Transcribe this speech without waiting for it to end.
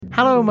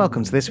Hello and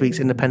welcome to this week's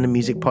Independent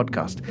Music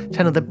Podcast.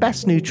 10 of the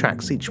best new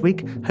tracks each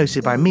week,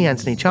 hosted by me,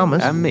 Anthony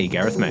Chalmers. And me,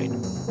 Gareth Main.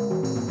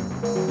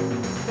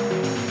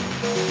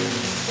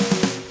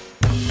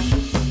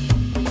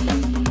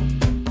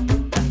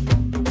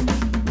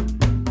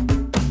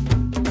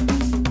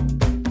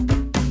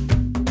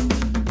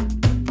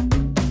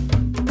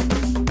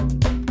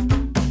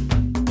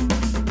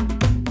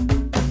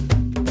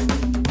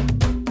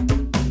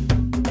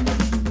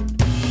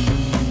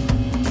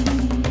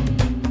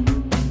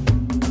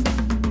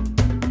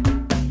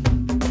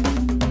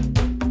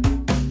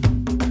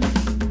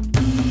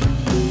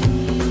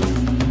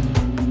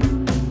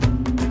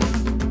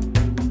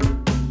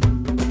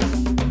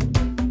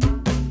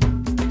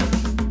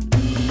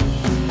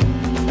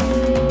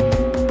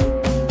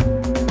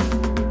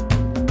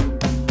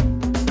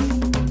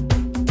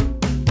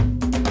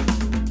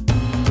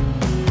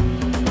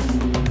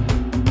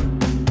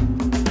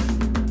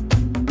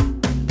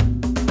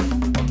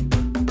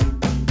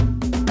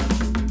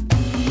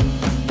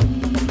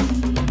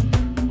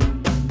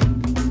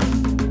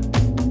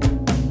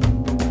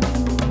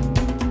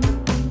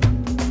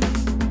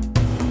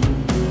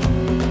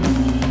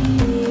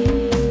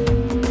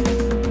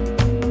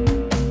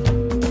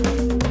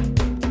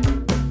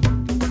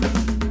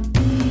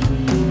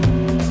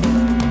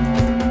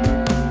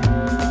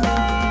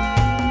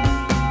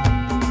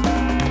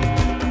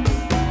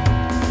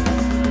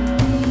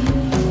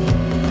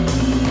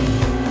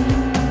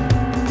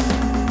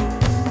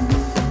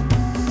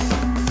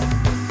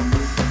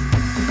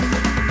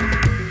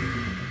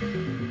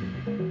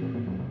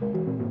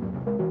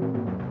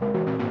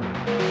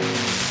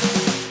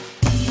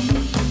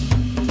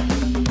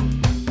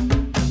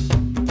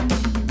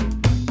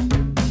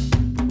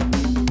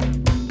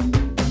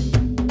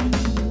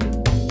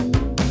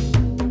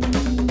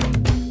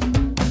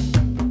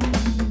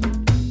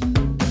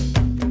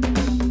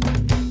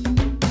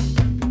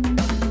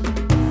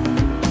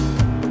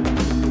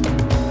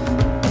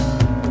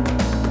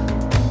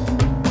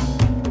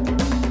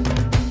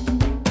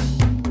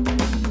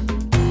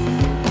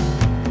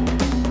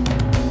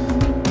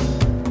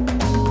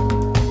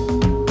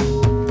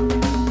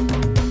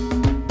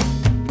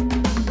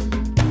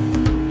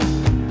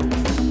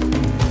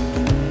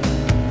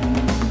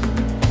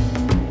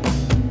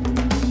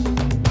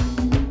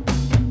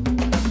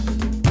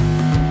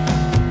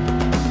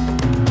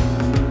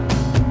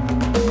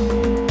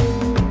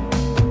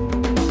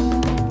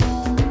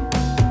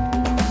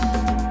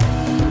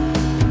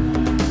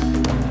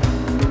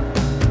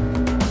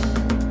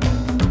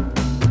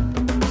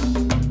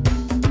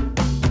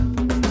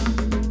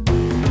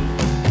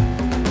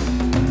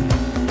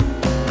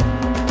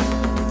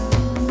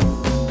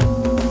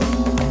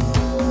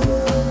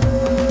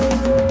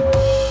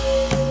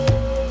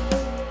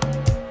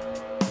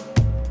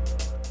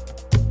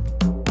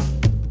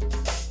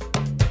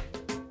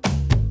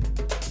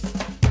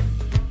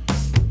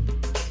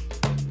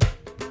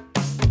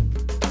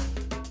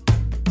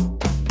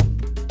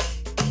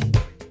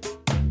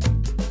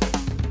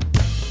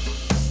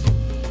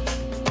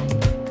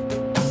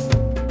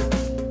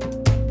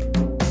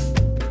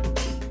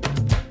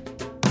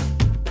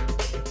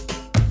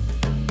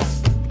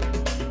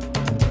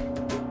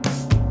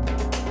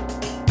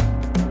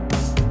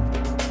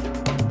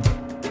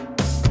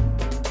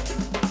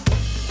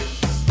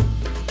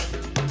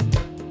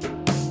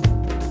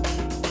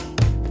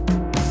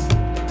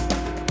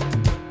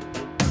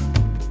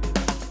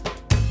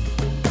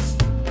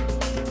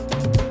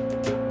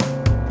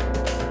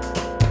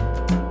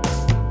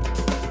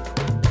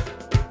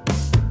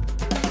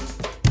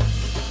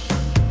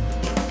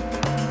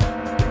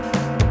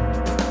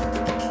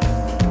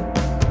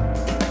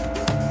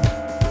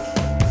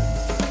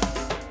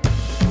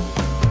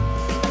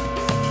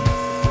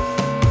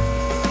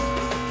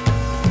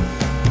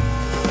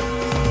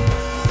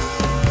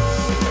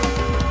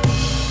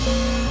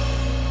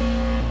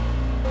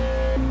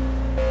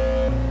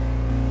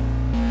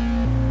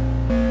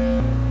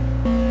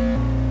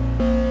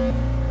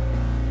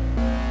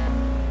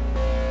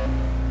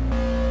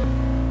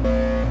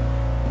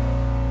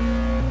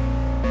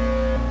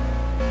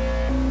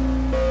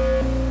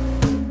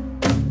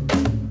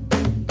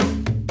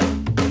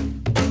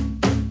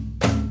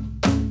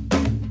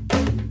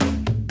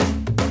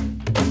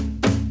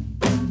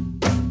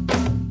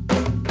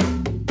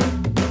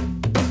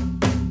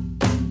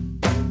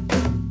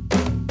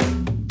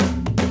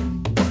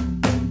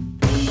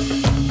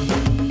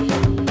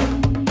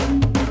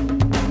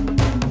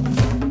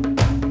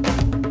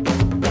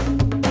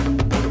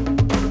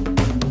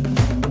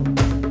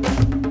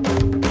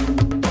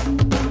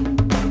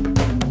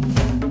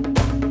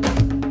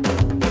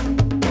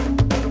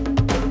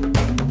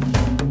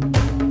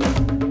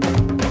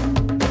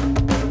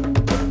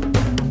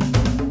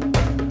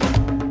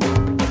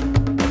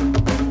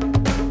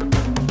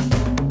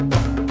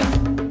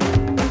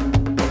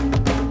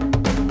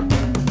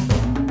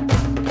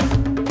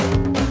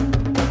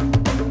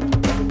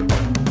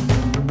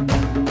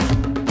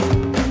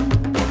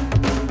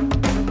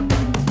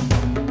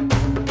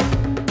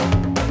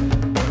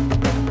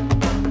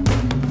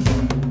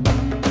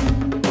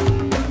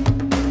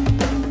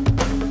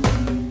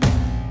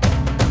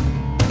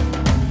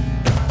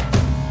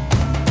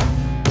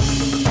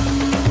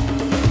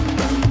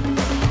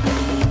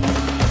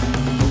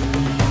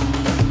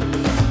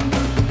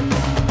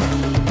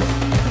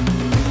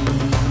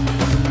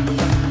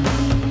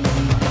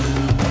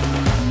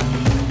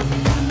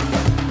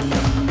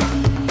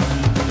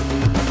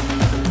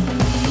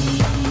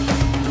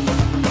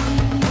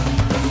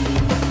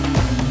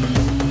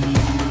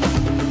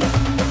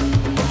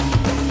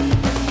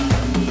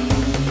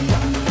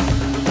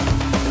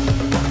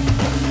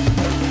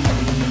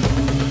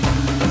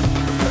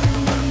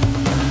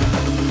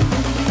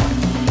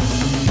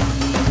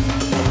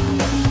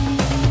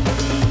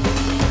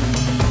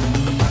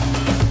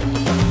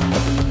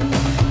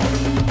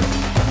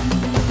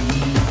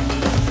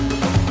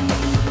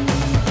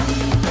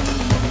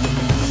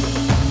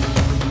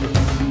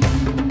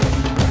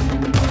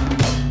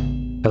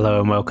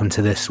 and welcome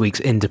to this week's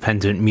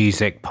Independent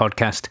Music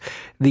Podcast.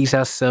 These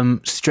are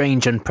some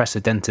strange,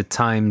 unprecedented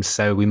times,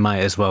 so we might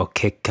as well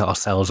kick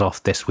ourselves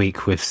off this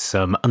week with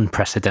some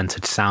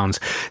unprecedented sounds.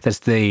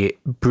 There's the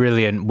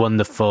brilliant,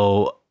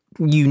 wonderful,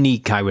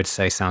 unique, I would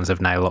say, sounds of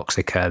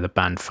Niloxica, the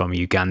band from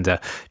Uganda,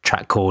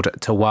 track called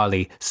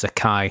Tawali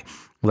Sakai.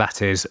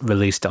 That is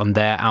released on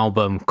their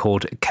album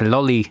called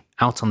Keloli,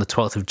 out on the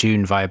 12th of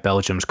June via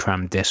Belgium's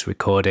Cram Disc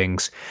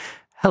Recordings.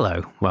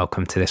 Hello,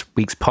 welcome to this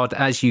week's pod.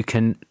 As you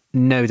can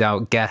no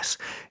doubt guess,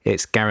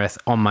 it's Gareth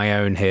on my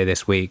own here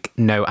this week.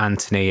 No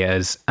Anthony,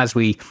 as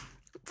we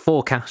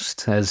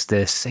forecast, as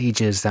the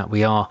sages that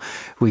we are,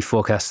 we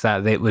forecast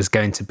that it was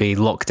going to be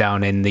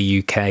lockdown in the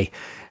UK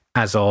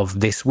as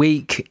of this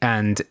week,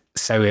 and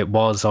so it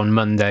was on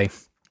Monday.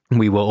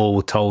 We were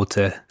all told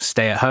to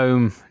stay at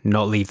home,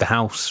 not leave the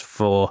house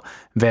for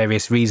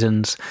various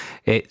reasons.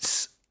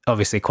 It's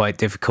obviously quite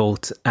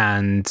difficult,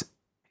 and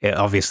it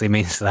obviously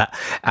means that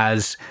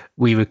as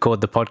we record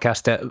the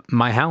podcast at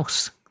my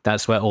house,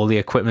 that's where all the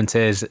equipment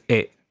is.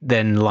 It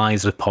then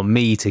lies upon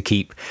me to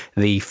keep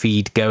the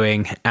feed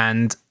going.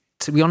 And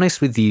to be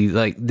honest with you,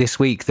 like this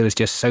week, there was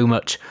just so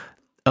much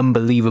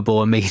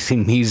unbelievable,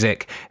 amazing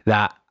music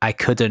that I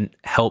couldn't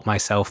help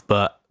myself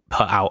but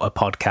put out a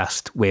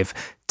podcast with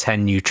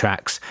 10 new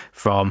tracks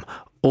from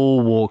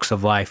all walks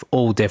of life,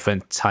 all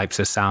different types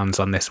of sounds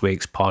on this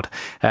week's pod.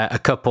 A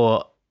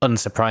couple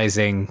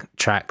unsurprising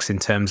tracks in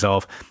terms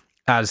of,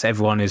 as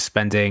everyone is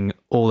spending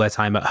all their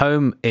time at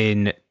home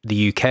in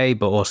the UK,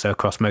 but also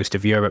across most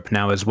of Europe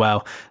now as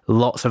well,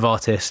 lots of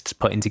artists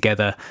putting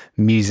together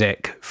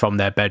music from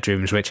their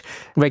bedrooms, which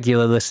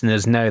regular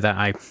listeners know that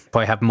I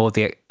probably have more of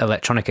the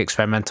electronic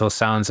experimental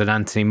sounds, and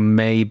Anthony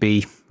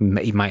maybe,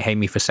 he might hate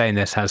me for saying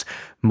this, has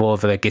more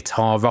of a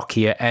guitar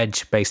rockier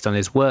edge based on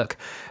his work.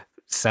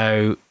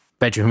 So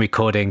bedroom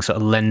recording sort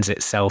of lends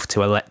itself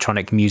to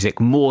electronic music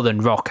more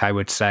than rock, I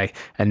would say,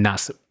 and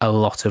that's a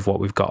lot of what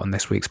we've got on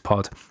this week's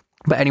pod.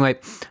 But anyway,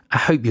 I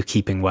hope you're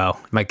keeping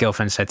well. My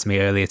girlfriend said to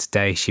me earlier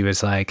today, she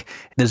was like,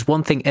 there's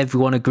one thing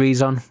everyone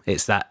agrees on,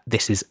 it's that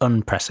this is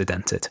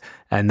unprecedented.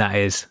 And that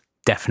is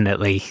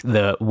definitely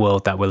the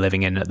world that we're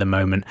living in at the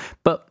moment.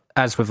 But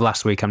as with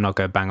last week, I'm not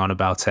going to bang on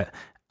about it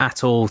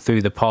at all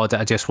through the pod.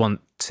 I just want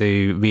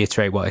to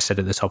reiterate what I said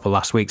at the top of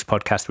last week's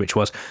podcast, which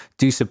was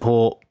do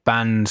support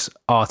bands,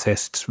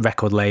 artists,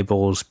 record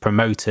labels,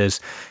 promoters.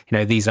 You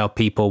know, these are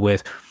people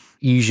with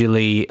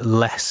usually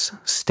less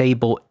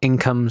stable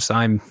incomes.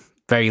 I'm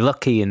very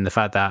lucky in the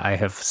fact that I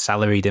have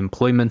salaried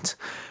employment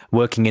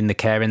working in the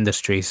care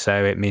industry.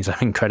 So it means I'm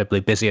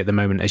incredibly busy at the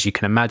moment, as you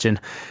can imagine.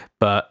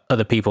 But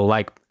other people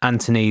like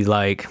Anthony,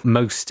 like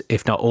most,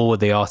 if not all of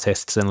the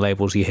artists and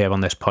labels you hear on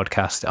this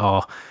podcast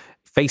are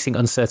facing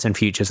uncertain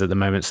futures at the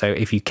moment. So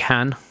if you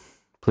can,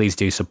 please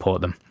do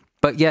support them.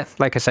 But yeah,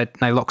 like I said,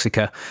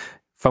 Niloxica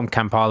from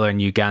Kampala in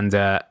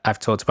Uganda. I've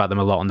talked about them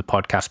a lot on the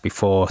podcast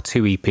before.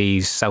 2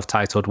 EPs,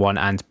 self-titled one,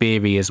 and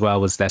Beery as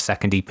well was their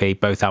second EP,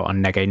 both out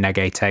on Nege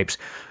Nege tapes.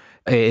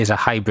 It is a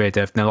hybrid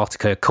of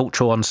Nilotica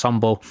Cultural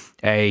Ensemble,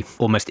 a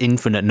almost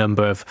infinite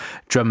number of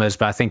drummers,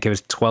 but I think it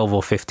was 12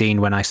 or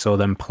 15 when I saw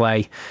them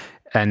play.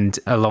 And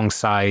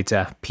alongside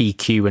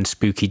PQ and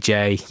Spooky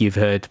J, you've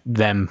heard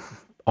them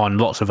on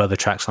lots of other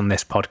tracks on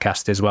this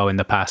podcast as well in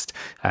the past.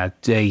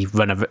 They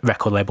run a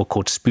record label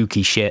called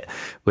Spooky Shit,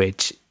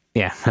 which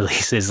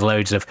releases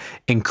loads of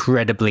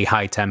incredibly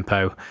high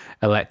tempo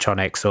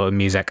electronic sort of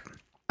music.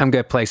 I'm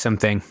going to play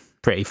something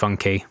pretty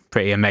funky,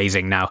 pretty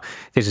amazing now.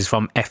 This is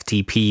from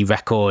FTP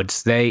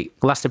Records. They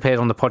last appeared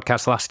on the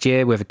podcast last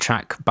year with a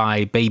track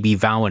by Baby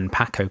Val and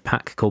Paco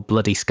Pac called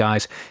Bloody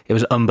Skies. It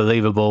was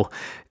unbelievable.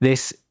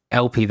 This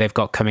LP they've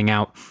got coming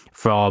out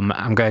from,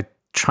 I'm going to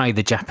try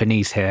the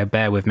Japanese here,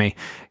 bear with me,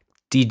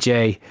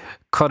 DJ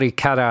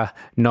Korikara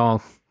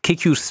no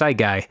Kiku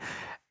Saigai,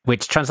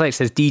 which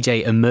translates as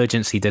DJ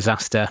Emergency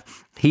Disaster.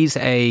 He's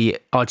a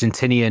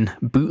Argentinian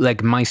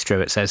bootleg maestro,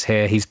 it says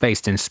here. He's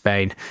based in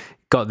Spain.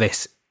 Got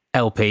this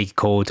LP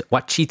called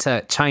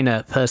Wachita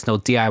China Personal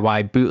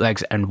DIY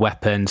Bootlegs and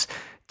Weapons.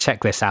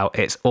 Check this out.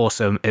 It's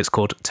awesome. It's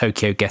called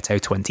Tokyo Ghetto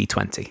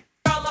 2020.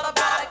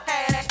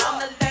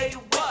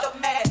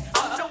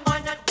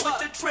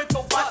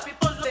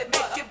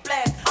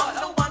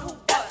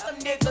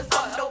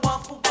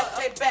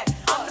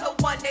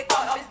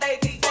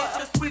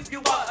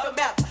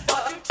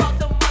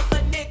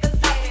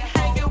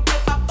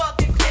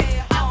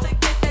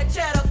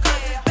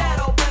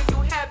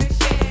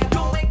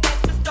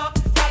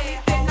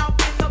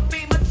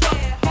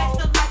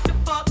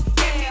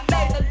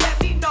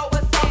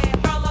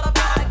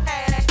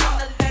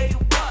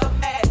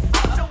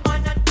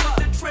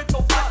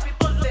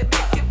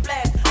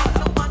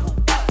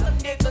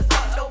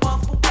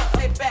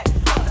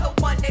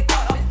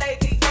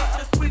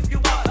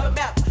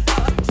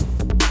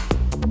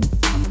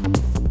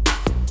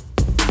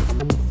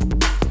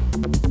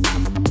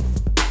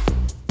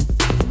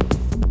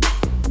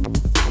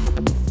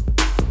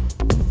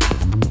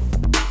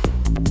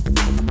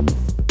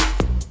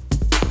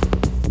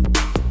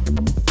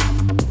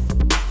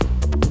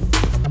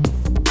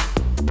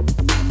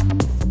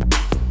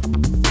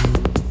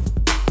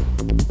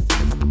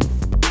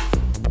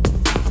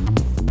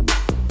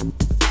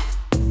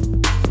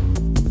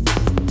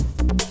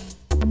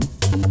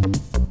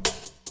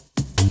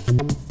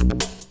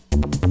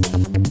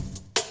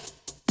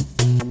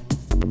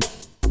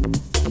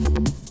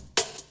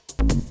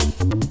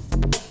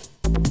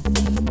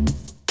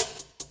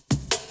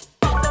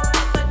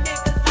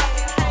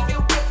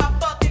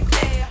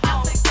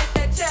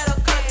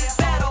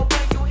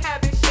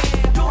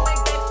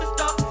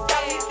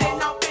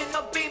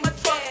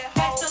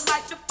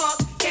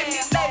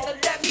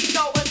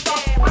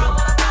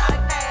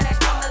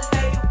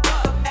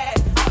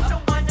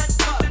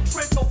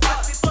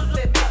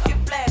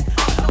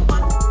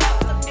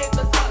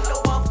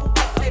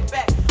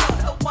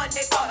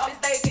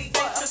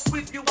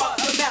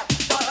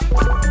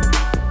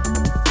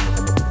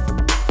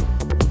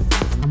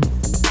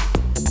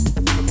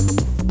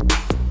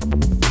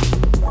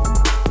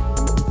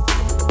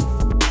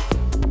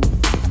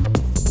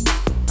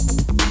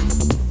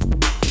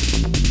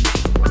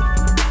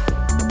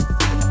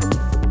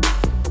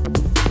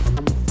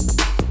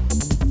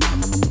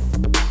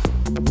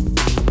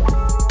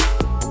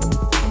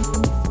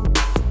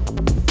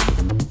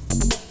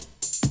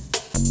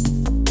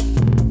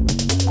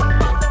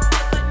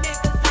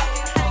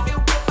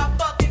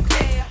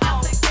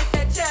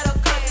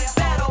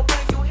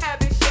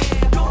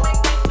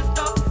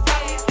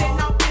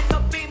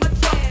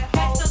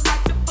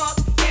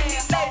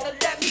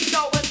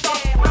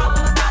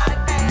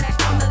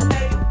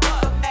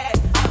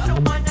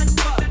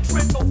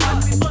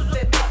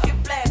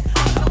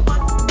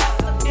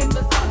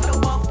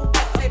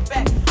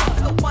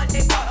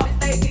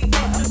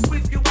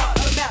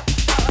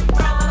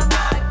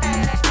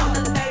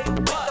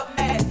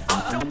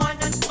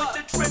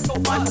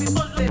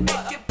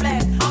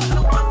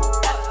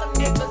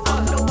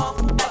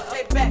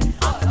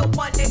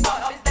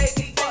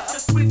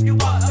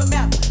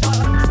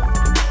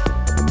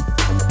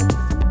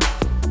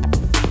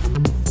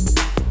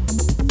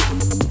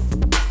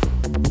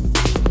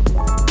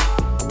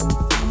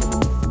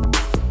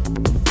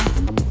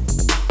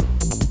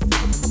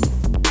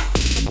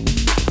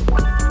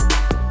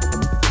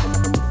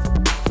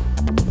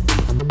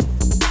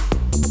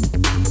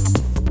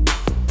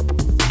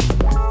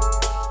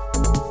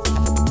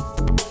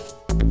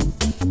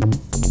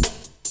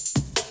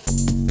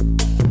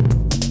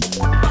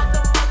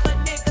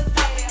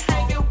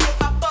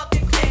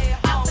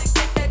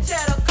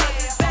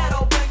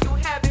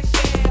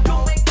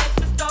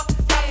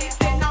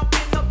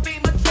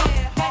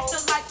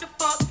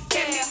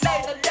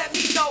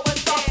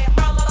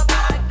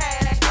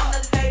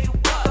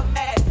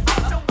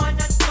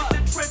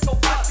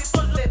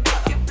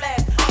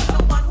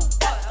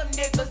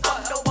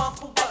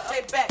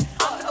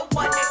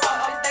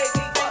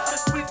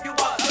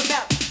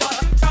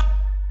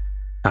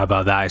 How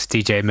about that? It's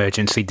DJ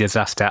Emergency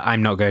Disaster.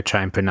 I'm not going to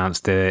try and pronounce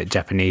the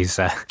Japanese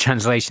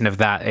translation of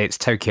that. It's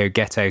Tokyo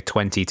Ghetto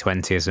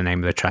 2020 is the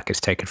name of the track. It's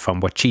taken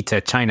from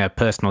Wachita, China,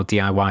 Personal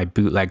DIY,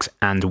 Bootlegs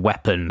and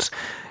Weapons.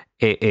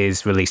 It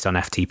is released on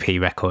FTP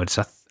Records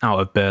out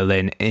of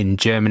Berlin in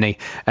Germany.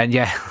 And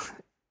yeah,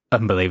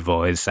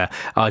 unbelievable. It's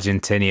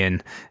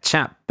Argentinian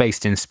chap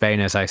based in Spain,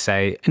 as I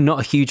say. Not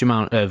a huge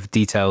amount of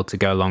detail to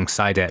go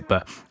alongside it,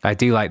 but I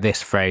do like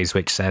this phrase,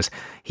 which says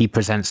he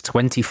presents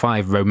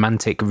 25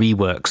 romantic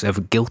reworks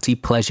of guilty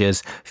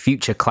pleasures,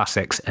 future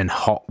classics, and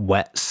hot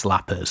wet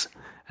slappers.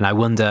 And I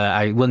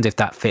wonder if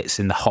that fits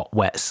in the hot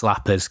wet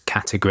slappers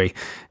category,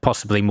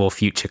 possibly more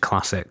future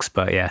classics.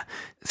 But yeah,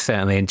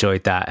 certainly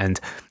enjoyed that. And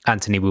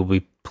Anthony will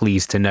be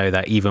pleased to know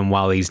that even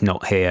while he's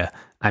not here,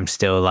 I'm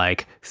still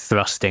like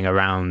thrusting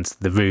around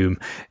the room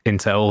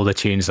into all the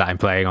tunes that I'm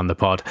playing on the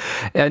pod.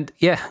 And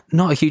yeah,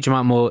 not a huge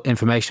amount more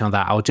information on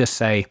that. I'll just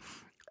say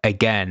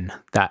again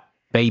that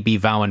Baby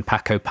Vow and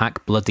Paco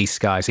Pac, Bloody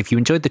Skies. If you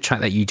enjoyed the track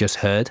that you just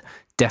heard,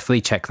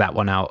 definitely check that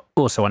one out.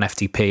 Also on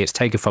FTP, it's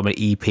taken from an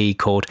EP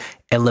called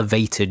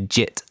Elevated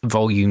Jit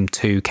Volume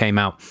 2. Came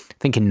out, I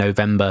think, in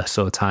November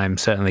sort of time,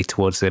 certainly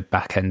towards the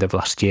back end of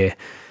last year.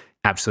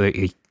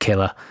 Absolutely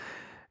killer.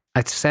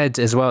 I said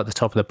as well at the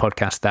top of the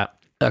podcast that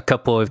a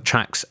couple of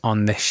tracks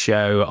on this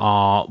show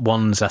are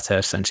ones that are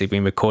essentially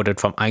being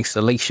recorded from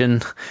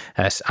isolation,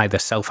 either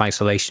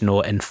self-isolation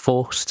or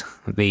enforced.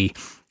 The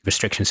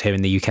restrictions here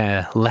in the UK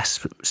are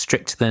less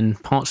strict than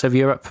parts of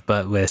Europe,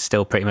 but we're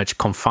still pretty much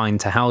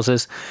confined to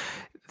houses.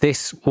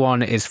 This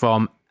one is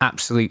from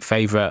absolute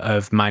favourite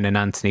of mine and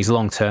Anthony's,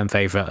 long-term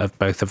favourite of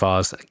both of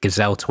ours,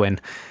 Gazelle Twin.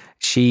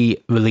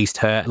 She released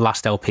her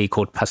last LP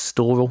called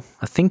Pastoral.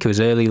 I think it was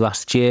early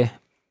last year.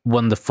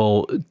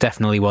 Wonderful,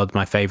 definitely one of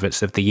my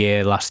favourites of the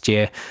year last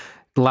year.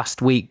 Last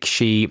week,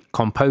 she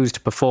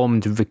composed,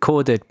 performed,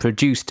 recorded,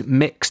 produced,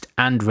 mixed,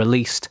 and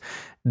released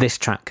this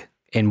track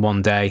in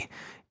one day.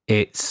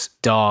 It's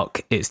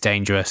dark, it's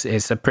dangerous,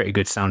 it's a pretty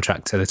good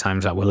soundtrack to the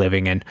times that we're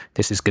living in.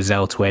 This is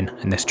Gazelle Twin,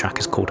 and this track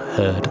is called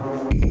Herd.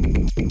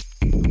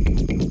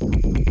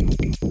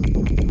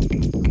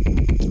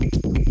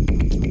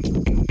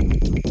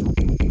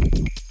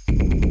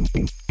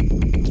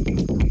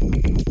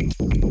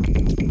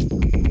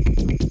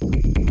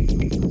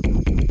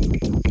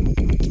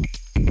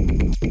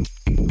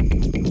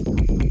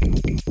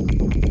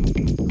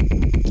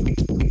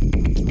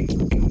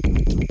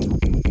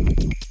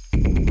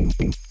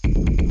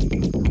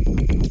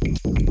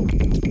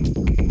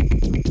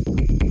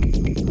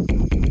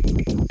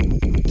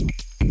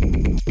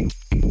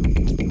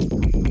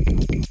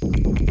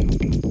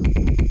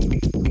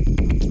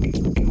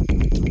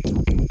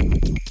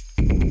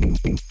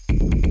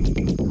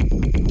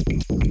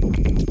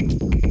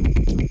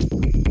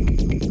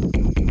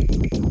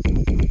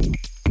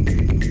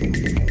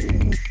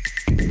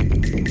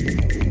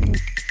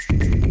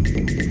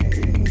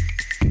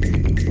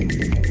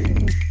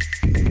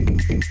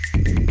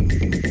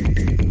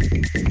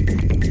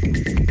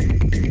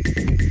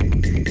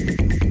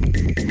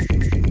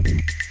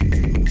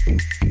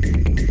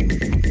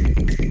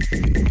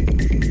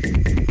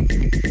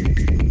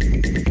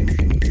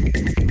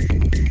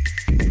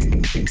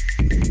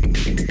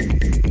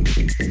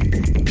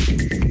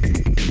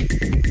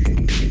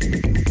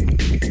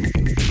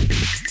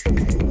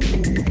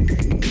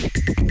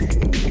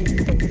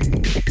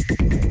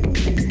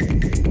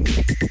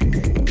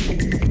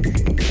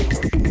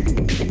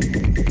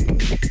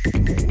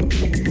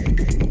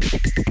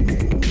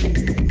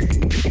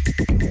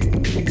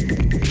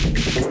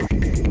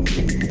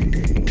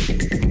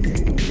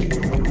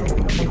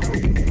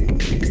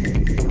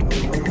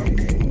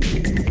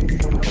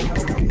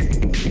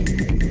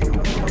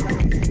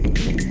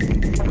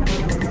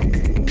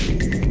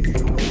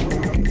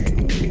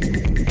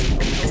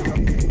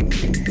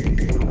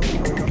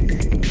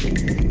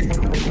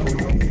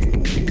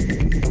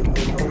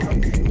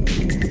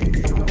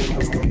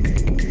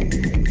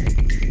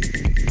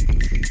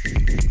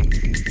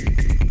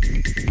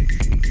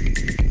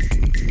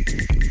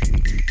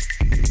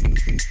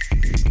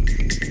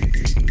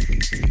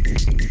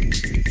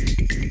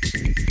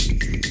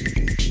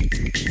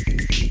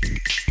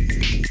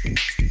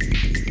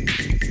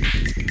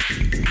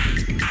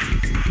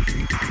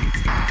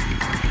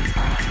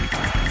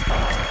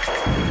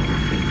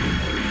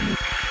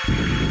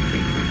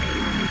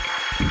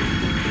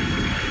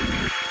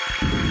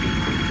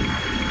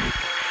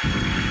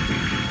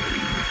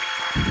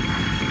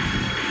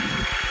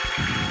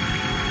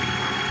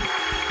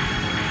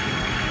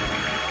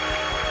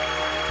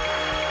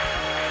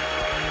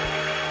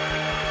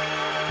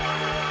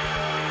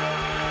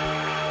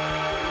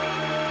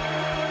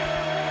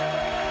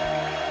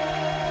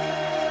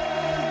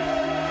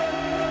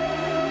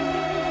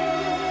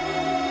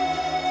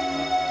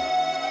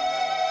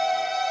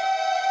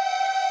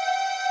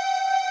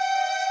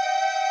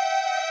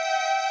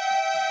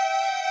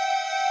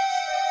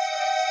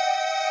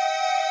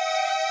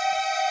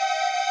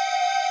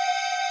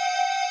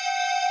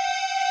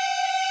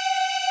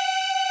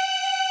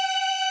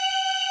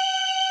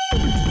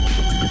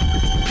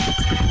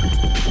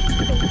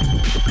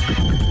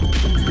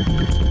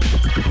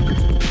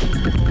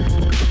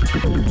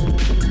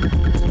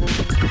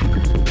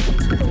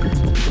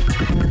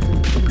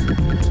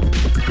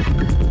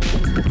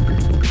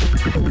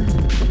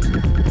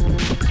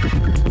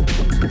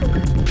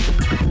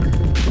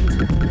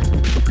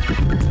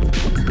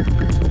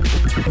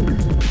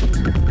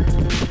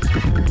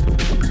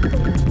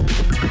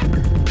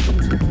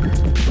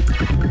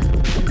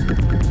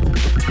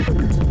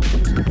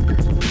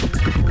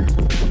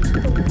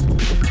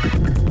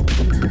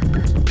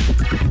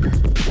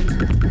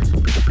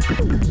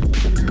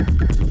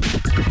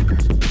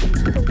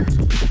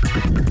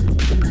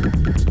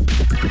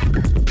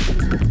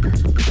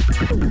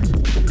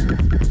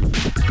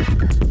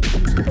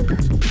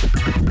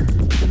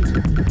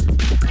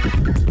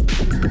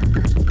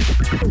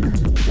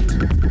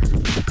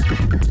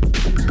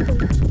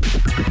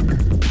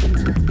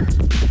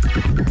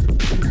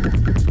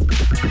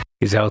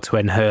 Gazelle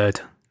Twin Heard.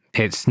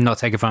 It's not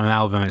taken from an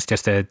album, it's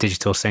just a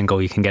digital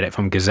single. You can get it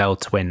from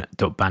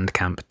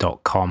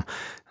gazelletwin.bandcamp.com.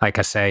 Like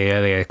I say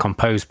earlier,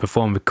 composed,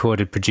 performed,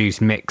 recorded,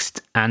 produced,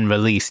 mixed, and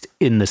released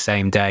in the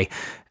same day.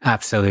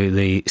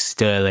 Absolutely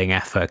sterling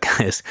effort,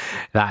 because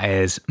that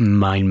is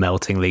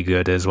mind-meltingly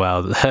good as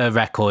well. Her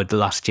record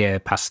last year,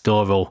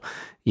 Pastoral,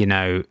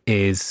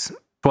 is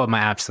one of my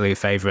absolute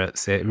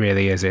favourites. It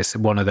really is. It's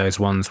one of those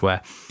ones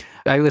where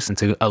I listen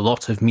to a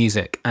lot of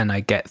music and I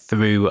get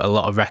through a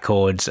lot of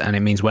records, and it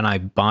means when I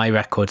buy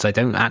records, I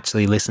don't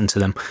actually listen to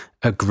them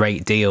a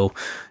great deal,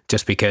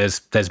 just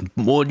because there's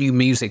more new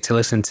music to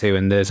listen to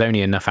and there's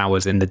only enough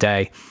hours in the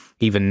day,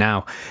 even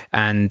now.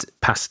 And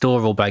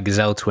Pastoral by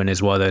Gazelle Twin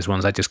is one of those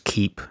ones I just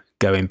keep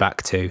going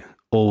back to,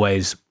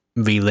 always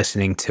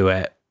re-listening to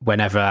it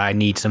whenever I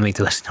need something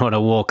to listen to on a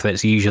walk.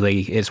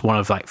 It's one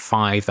of like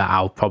 5 that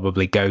I'll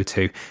probably go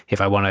to if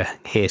I want to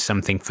hear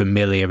something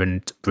familiar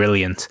and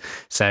brilliant.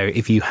 So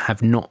if you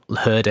have not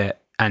heard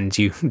it and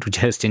you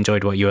just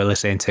enjoyed what you were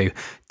listening to,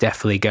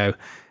 definitely go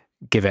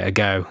give it a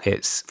go.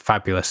 It's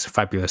fabulous,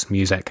 fabulous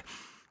music.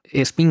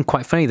 It's been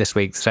quite funny this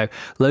week. So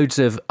loads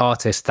of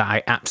artists that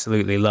I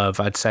absolutely love.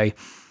 I'd say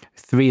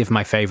 3 of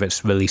my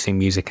favourites releasing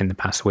music in the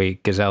past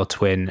week, Gazelle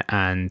Twin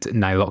and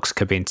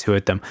Niloxica being 2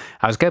 of them.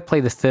 I was going to play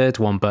the third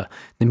one, but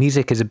the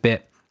music is a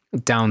bit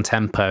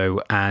down-tempo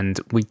and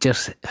we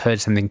just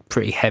heard something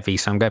pretty heavy,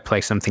 so I'm going to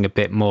play something a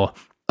bit more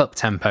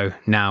up-tempo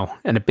now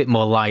and a bit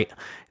more light.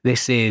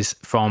 This is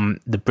from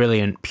the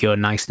brilliant Pure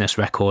Niceness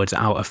Records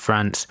out of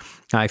France.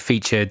 I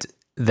featured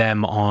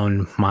them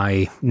on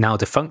my now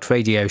defunct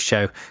radio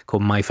show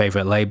called My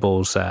Favorite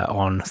Labels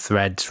on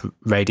Threads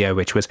Radio,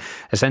 which was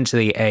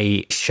essentially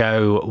a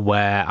show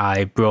where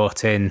I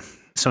brought in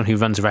someone who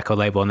runs a record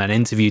label and then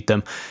interviewed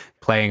them,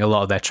 playing a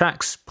lot of their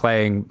tracks,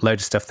 playing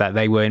loads of stuff that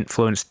they were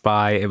influenced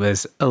by. It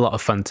was a lot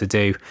of fun to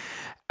do.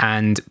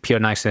 And Pure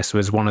Niceness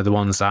was one of the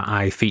ones that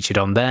I featured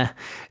on there.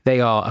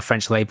 They are a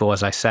French label,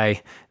 as I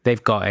say.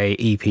 They've got a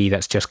EP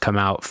that's just come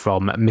out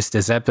from Mr.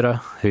 Zebra,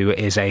 who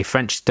is a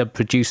French dub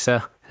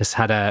producer, has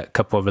had a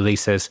couple of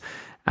releases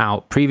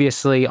out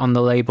previously on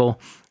the label.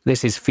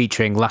 This is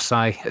featuring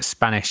Lasai, a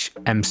Spanish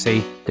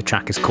MC. The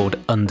track is called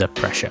Under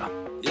Pressure.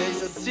 Yeah,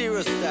 it's a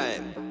serious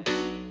time.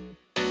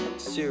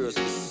 Serious.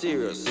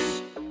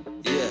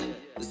 Yeah,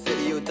 the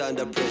city youth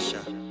under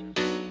pressure.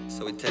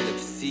 So we tell them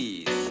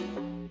seize.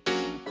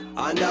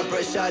 Under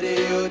pressure, the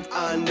youth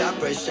under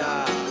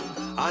pressure.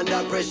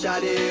 Under pressure,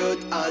 the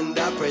youth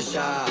under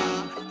pressure.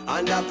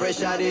 Under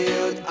pressure, the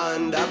youth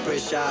under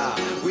pressure.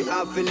 We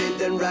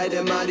affiliate and ride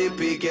them are the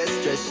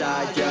biggest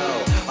stressor,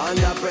 yo.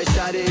 Under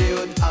pressure, the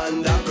youth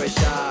under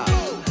pressure.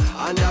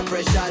 Under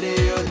pressure, the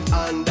youth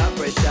under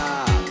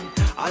pressure.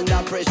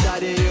 Under pressure,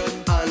 the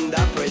youth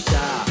under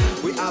pressure.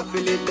 We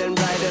affiliate and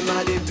ride them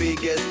are the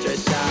biggest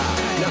stressor.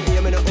 Now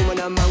hear me the woman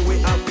and man, we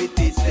have to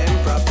teach them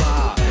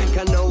proper.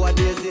 Cause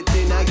nowadays it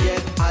in a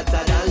get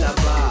hotter than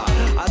lava.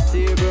 A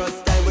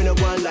serious time we no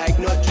one like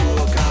no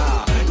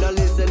joker. Now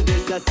listen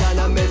this a son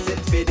a message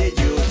for the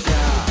youth,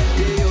 yeah.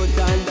 The youth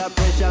under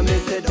pressure, me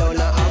say down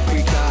to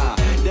Africa.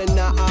 They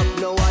not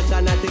have no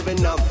water, not even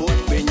no food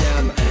for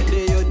yam.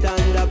 The youth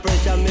under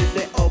pressure, me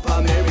say up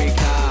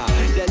America.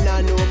 They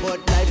not know about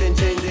life and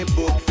change the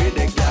book for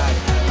the God.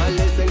 And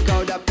listen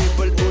crowd of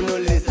people who no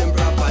listen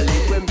properly.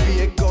 When be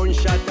a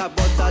gunshot a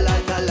bust a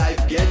lot of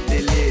life get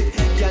delayed.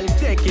 Can't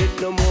take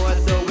it no more,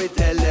 so we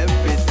tell them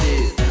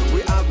pieces. We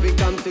have to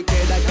come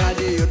together, cause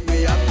the youth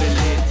we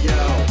affiliate, yo.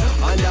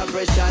 Under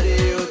pressure, the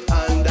youth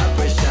under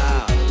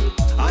pressure.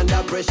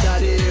 Under pressure,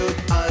 the youth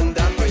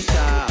under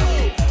pressure.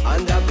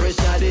 Under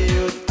pressure, the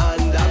youth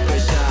under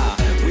pressure.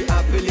 We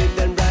affiliate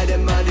and ride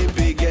them are the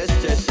biggest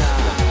stressor.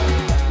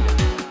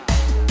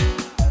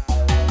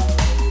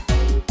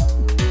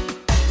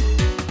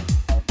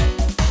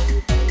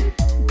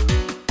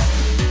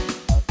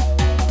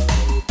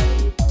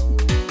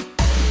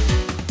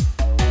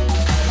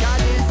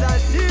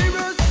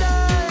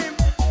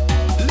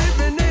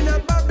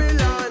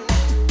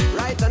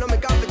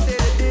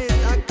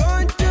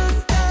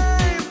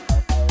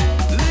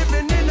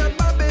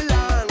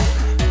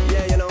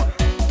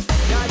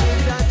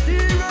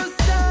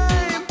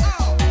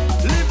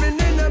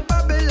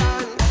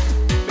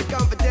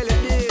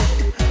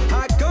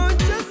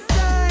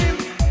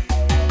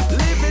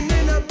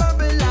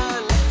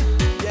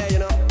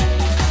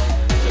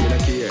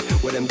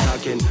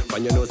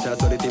 And you know, so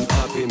the team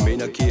popping. Me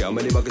no care how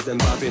many buckets them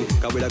popping.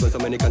 Cause we like on so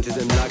many countries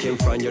them locking.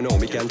 Front, you know,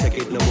 me can't take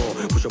it no more.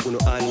 Push up on no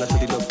hand, let's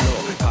put it up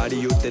low. Cause the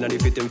youth, then I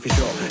fit them for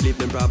sure. Leave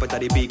them proper to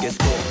the biggest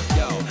score.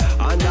 Yo,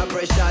 under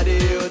pressure, the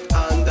youth,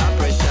 under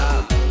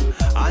pressure.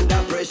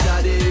 Under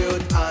pressure, the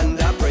youth,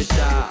 under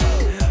pressure.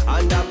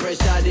 Under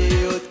pressure, the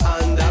youth,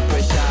 under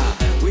pressure.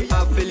 We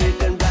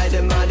affiliate and ride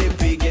them are the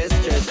biggest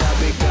stressor.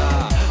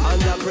 Because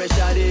under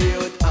pressure, the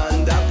youth,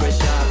 under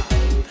pressure.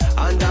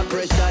 Under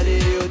pressure, the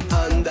youth,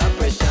 under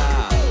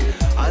pressure.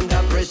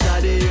 Under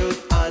pressure, the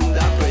youth,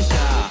 under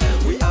pressure.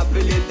 We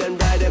affiliate and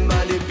ride them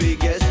are the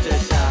biggest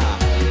stressor.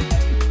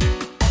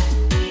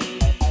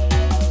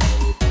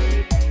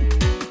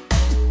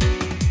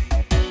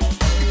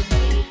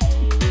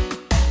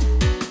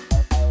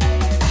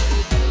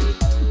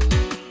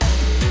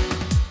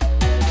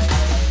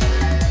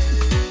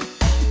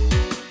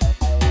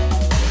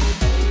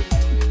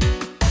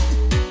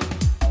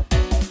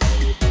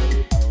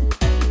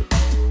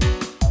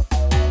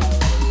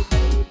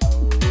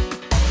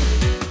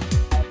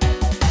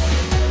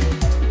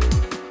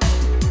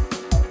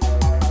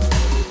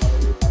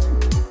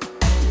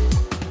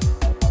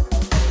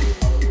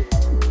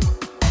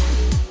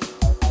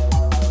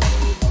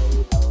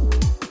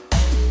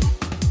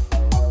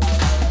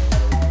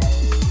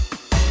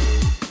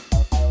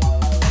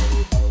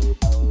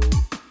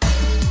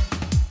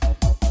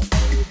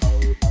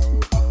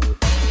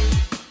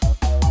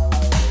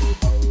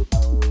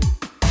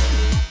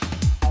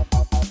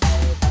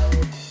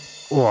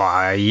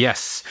 Why,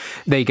 yes.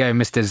 There you go,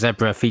 Mr.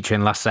 Zebra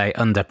featuring Lasse,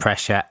 Under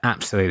Pressure,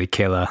 absolutely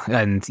killer.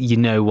 And you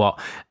know what?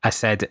 I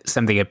said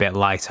something a bit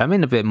lighter. I'm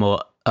in a bit more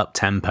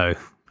up-tempo.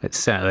 It's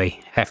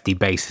certainly hefty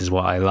bass is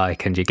what I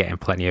like, and you're getting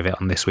plenty of it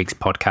on this week's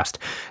podcast.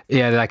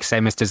 Yeah, like I say,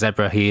 Mr.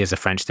 Zebra, he is a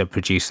French dub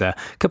producer.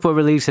 A couple of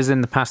releases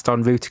in the past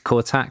on Route to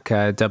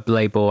Cortac, dub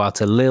label out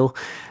of Lille.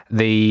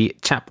 The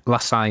chap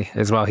Lasse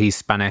as well, he's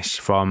Spanish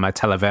from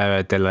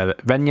Talavera de la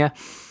Reina.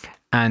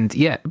 And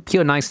yeah,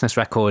 Pure Niceness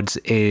Records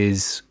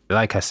is,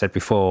 like I said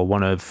before,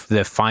 one of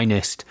the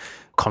finest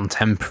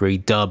contemporary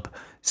dub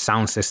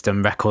sound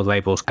system record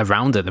labels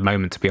around at the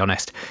moment, to be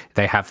honest.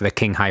 They have the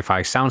King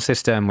Hi-Fi sound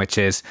system, which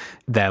is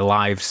their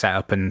live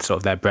setup and sort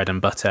of their bread and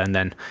butter. And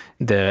then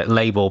the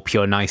label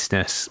Pure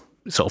Niceness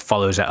sort of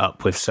follows it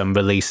up with some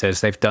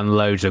releases. They've done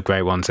loads of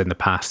great ones in the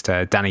past.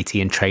 Danny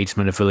T and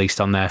Tradesman have released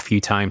on there a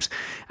few times.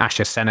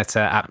 Asher Senator,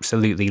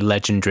 absolutely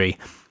legendary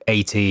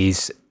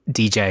 80s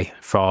DJ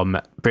from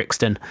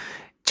Brixton.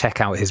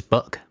 Check out his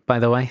book, by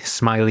the way,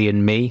 Smiley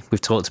and Me.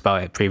 We've talked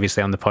about it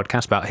previously on the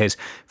podcast, about his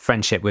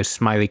friendship with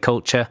Smiley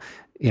Culture,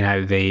 you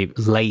know, the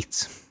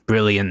late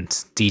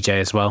brilliant DJ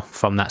as well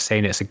from that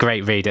scene. It's a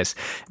great read. It's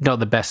not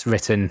the best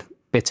written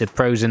bit of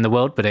prose in the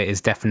world, but it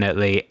is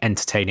definitely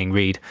entertaining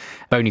read.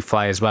 Boney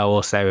Fly as well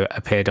also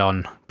appeared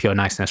on Pure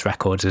Niceness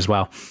Records as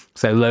well.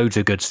 So loads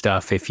of good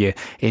stuff. If you're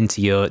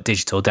into your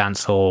digital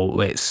dance hall,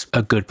 it's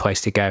a good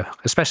place to go,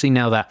 especially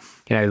now that,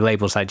 you know,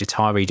 labels like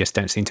Jatari just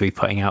don't seem to be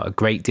putting out a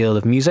great deal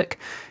of music.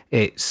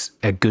 It's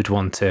a good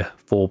one to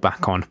fall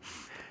back on.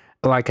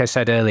 Like I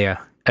said earlier,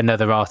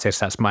 another artist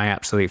that's my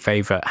absolute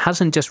favourite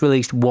hasn't just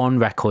released one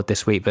record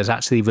this week, but has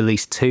actually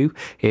released two.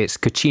 It's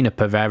Cucina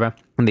Povera,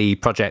 the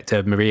project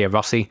of Maria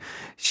Rossi.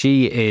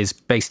 She is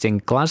based in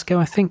Glasgow,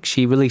 I think.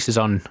 She releases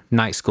on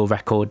Night School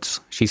Records.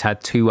 She's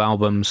had two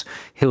albums.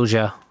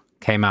 Hilja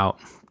came out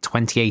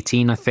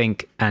 2018, I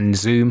think, and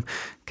Zoom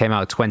came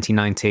out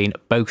 2019.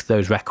 Both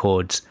those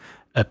records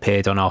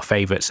appeared on our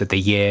favourites of the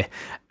year,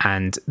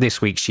 and this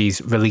week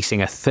she's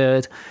releasing a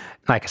third.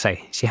 Like I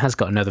say, she has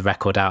got another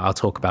record out. I'll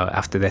talk about it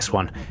after this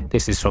one.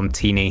 This is from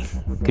Tini,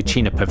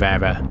 Cucina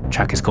Povera.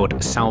 Track is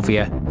called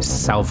Salvia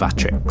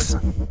Salvatrix.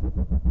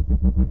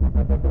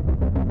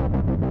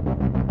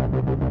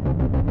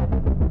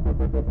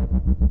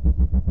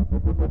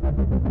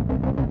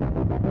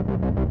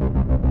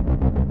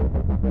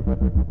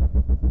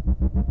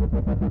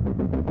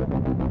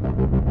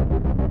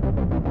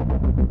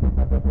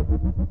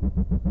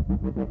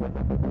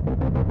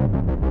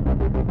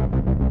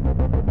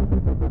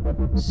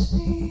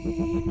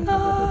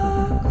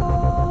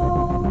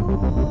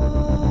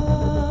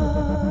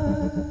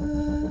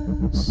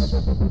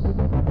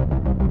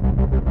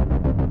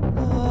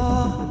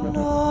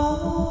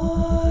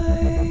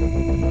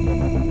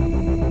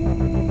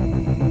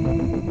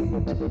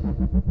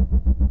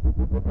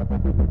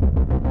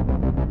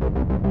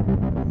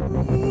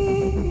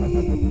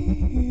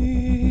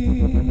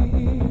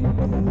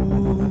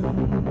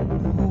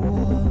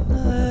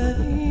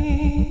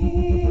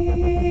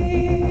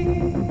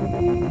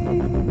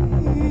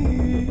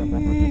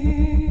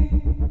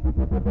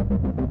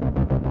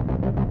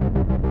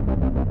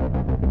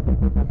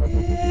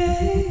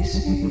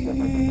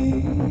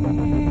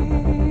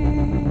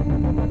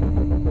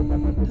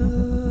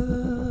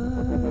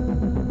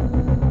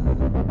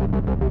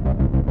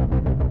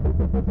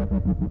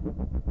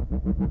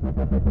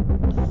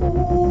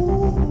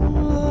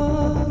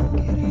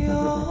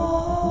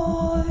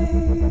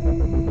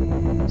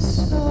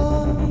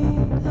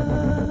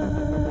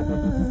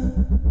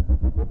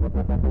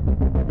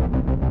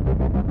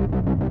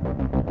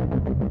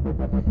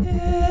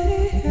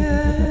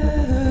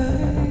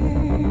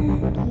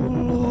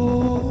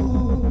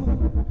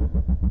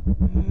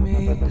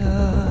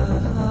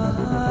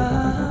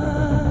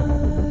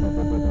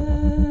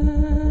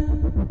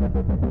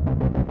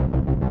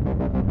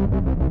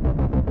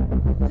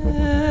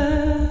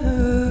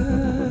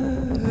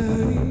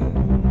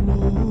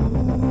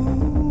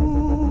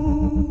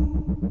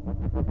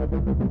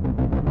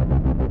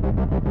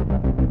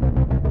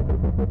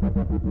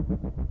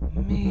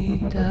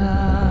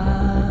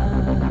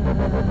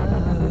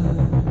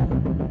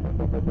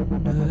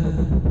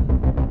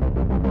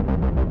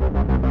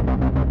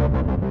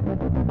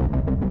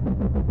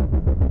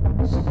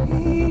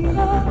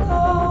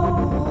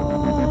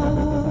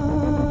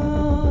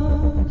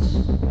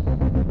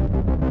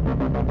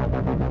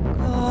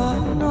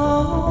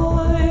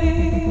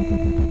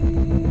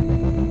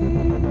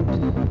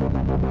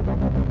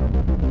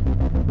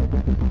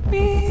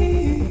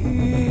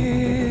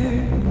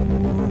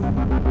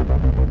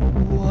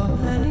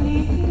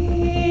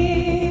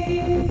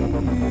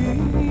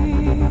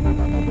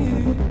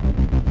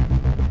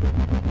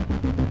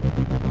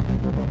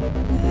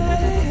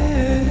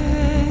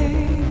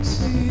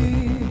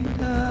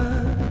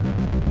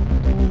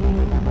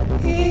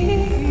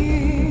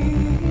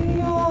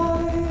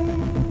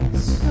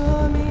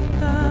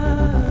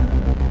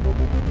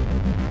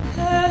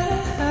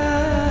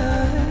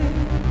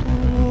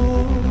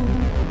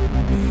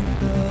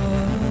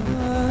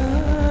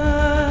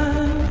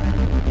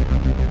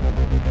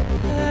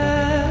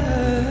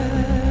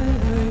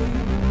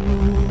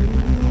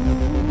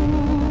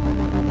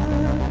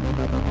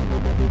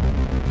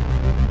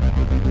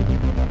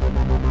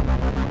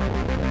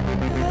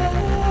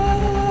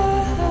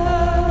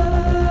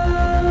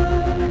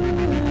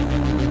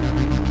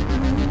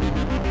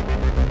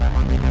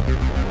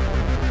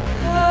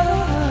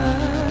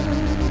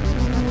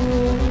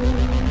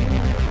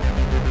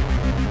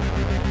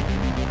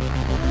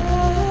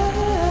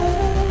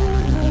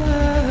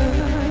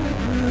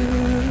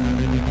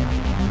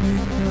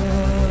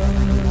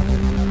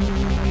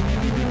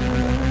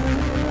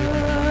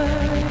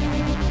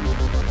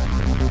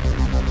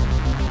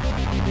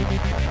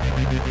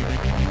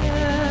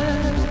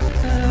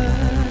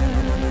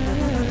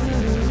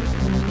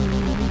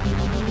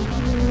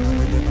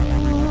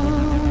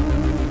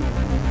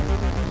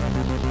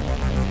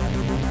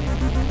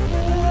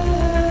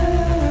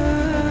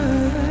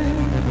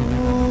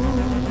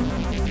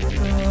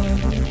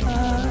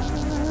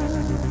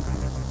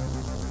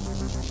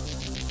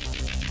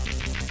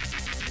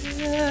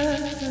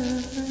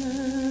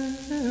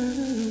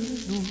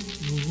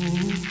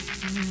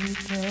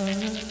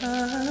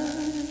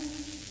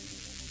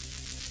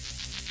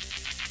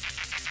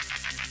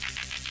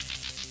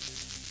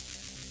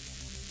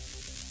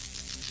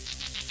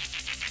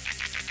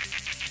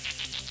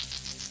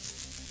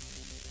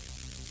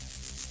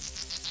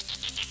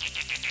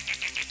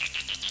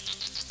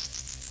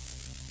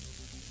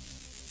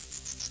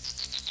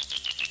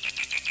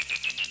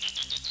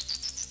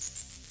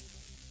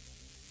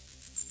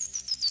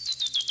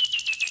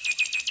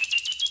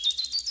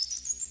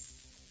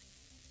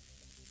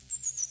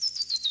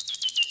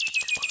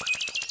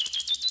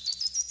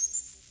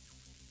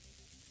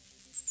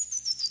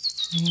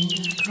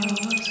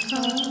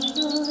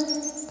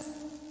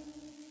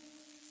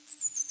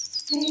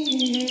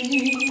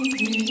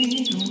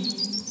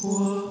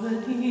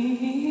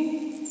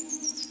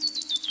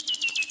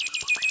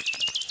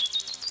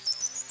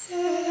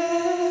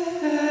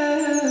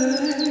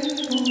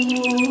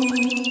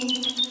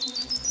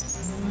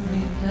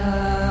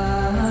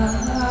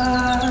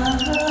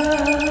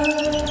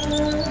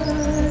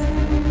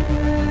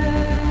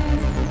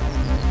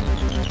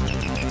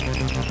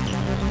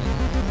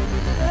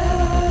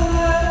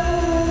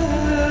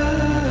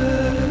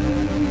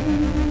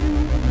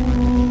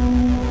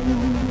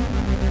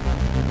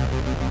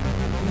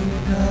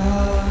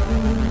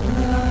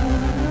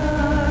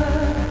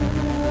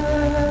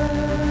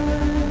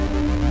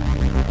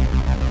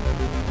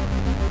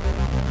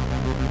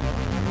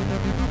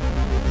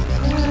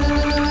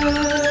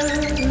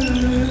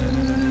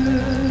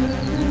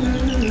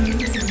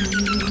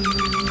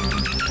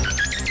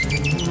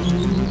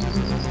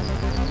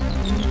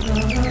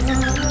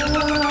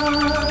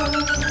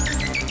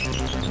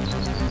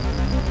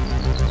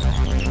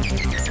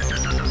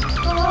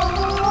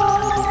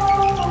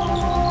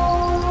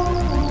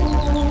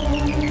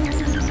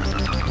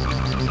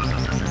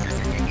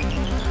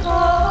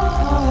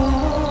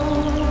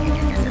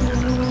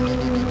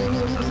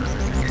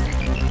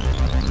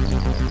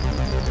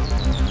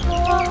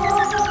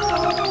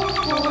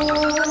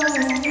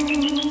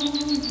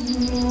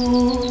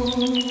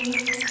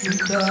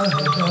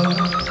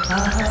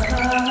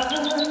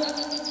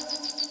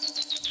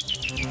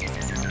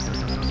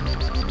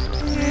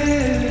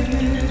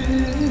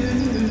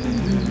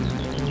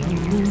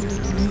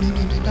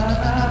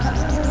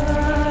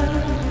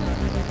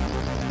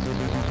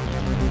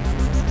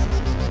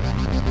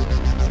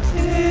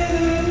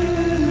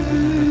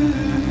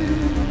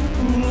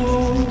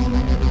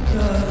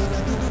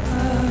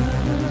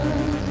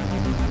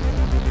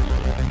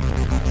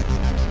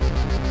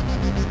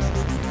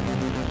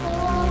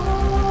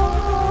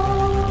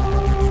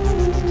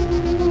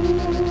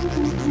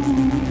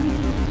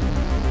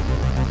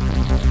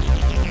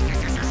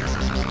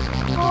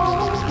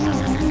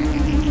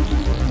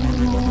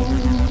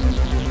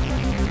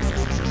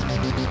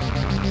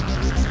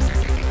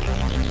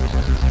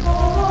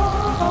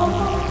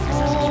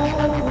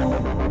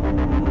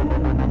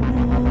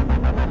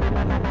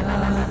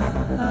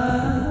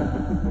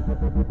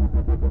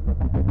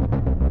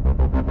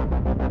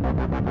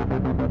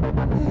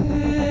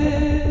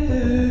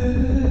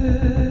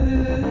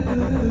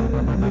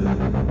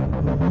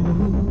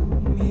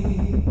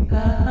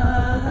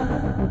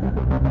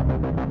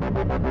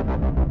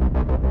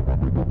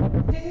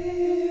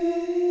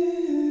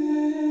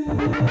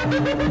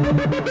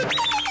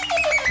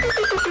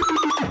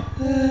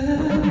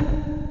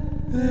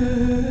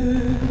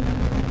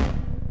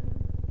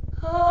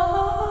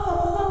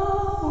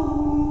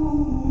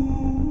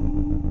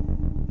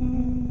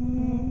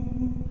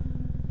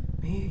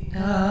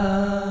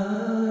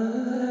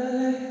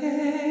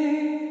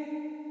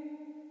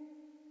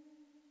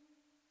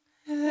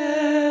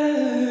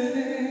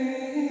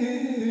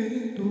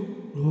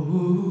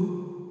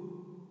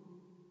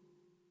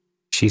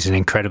 She's an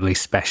incredibly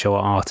special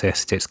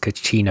artist. It's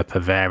Kachina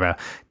Povera.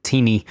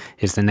 Teeny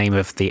is the name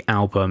of the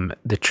album,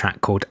 the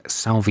track called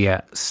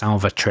Salvia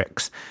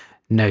Salvatrix.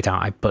 No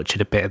doubt I butchered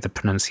a bit of the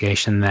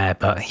pronunciation there,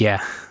 but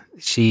yeah,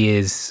 she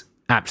is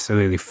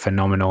absolutely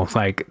phenomenal.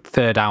 Like,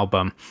 third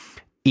album,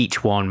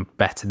 each one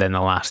better than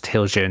the last.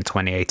 Hilja in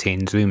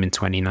 2018, Zoom in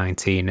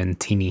 2019, and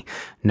Teeny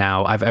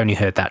now. I've only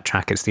heard that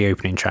track. It's the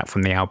opening track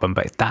from the album,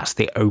 but if that's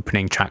the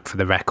opening track for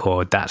the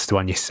record, that's the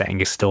one you're setting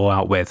your store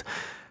out with.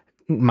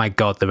 My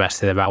God, the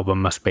rest of the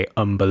album must be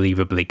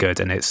unbelievably good,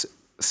 and it's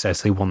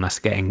certainly one that's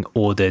getting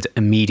ordered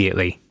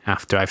immediately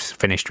after I've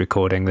finished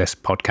recording this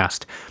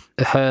podcast.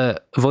 Her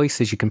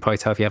voice, as you can probably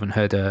tell if you haven't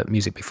heard her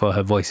music before,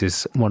 her voice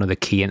is one of the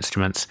key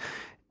instruments.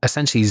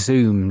 Essentially,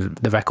 Zoom,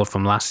 the record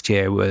from last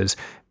year, was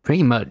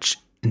pretty much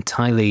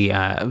entirely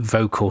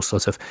vocal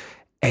sort of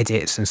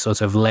edits and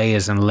sort of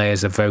layers and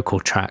layers of vocal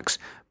tracks.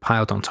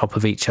 piled on top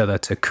of each other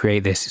to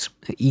create this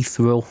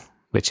ethereal,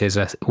 which is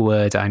a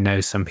word I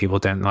know some people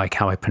don't like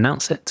how I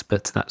pronounce it,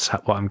 but that's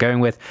what I'm going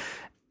with,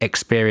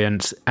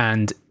 experience.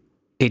 And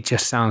it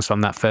just sounds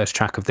from that first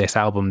track of this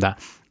album that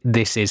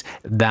this is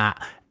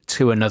that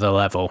to another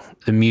level.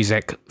 The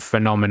music,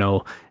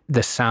 phenomenal.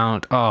 The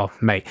sound, oh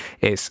mate,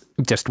 it's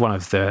just one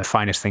of the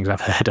finest things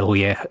I've heard all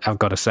year, I've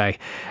got to say.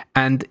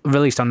 And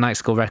released on Night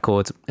School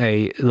Records,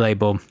 a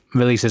label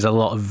releases a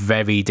lot of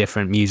very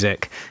different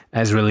music,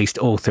 has released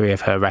all 3 of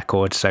her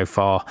records so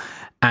far.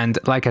 And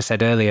like I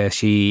said earlier,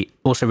 she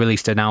also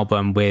released an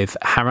album with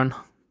Haran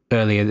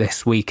earlier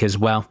this week as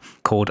well,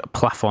 called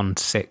Plafond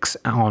 6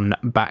 on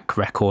Back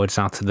Records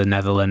out of the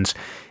Netherlands.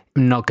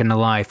 I'm not going to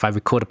lie, if I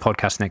record a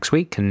podcast next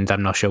week, and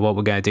I'm not sure what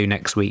we're going to do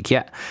next week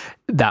yet,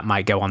 that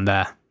might go on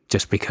there,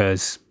 just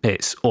because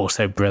it's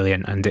also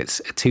brilliant. And it's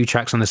 2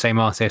 tracks on the same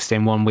artist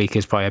in 1 week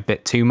is probably a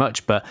bit too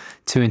much, but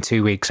 2 in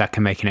 2 weeks I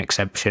can make an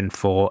exception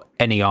for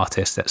any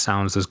artist that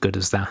sounds as good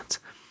as that.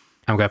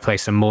 I'm going to play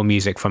some more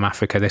music from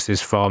Africa. This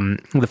is from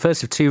the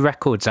first of 2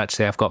 records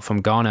actually I've got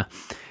from Ghana.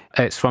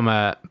 It's from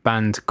a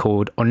band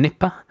called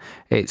Onipa.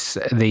 It's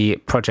the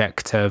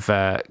project of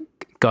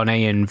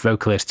Ghanaian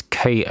vocalist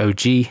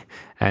KOG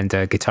and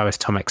guitarist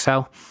Tom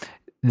XL.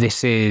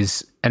 This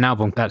is an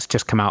album that's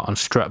just come out on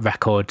Strut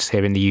Records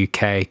here in the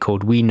UK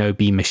called We No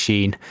Be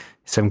Machine.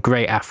 Some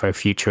great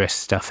Afrofuturist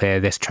stuff here.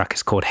 This track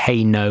is called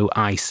Hey No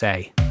I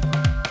Say.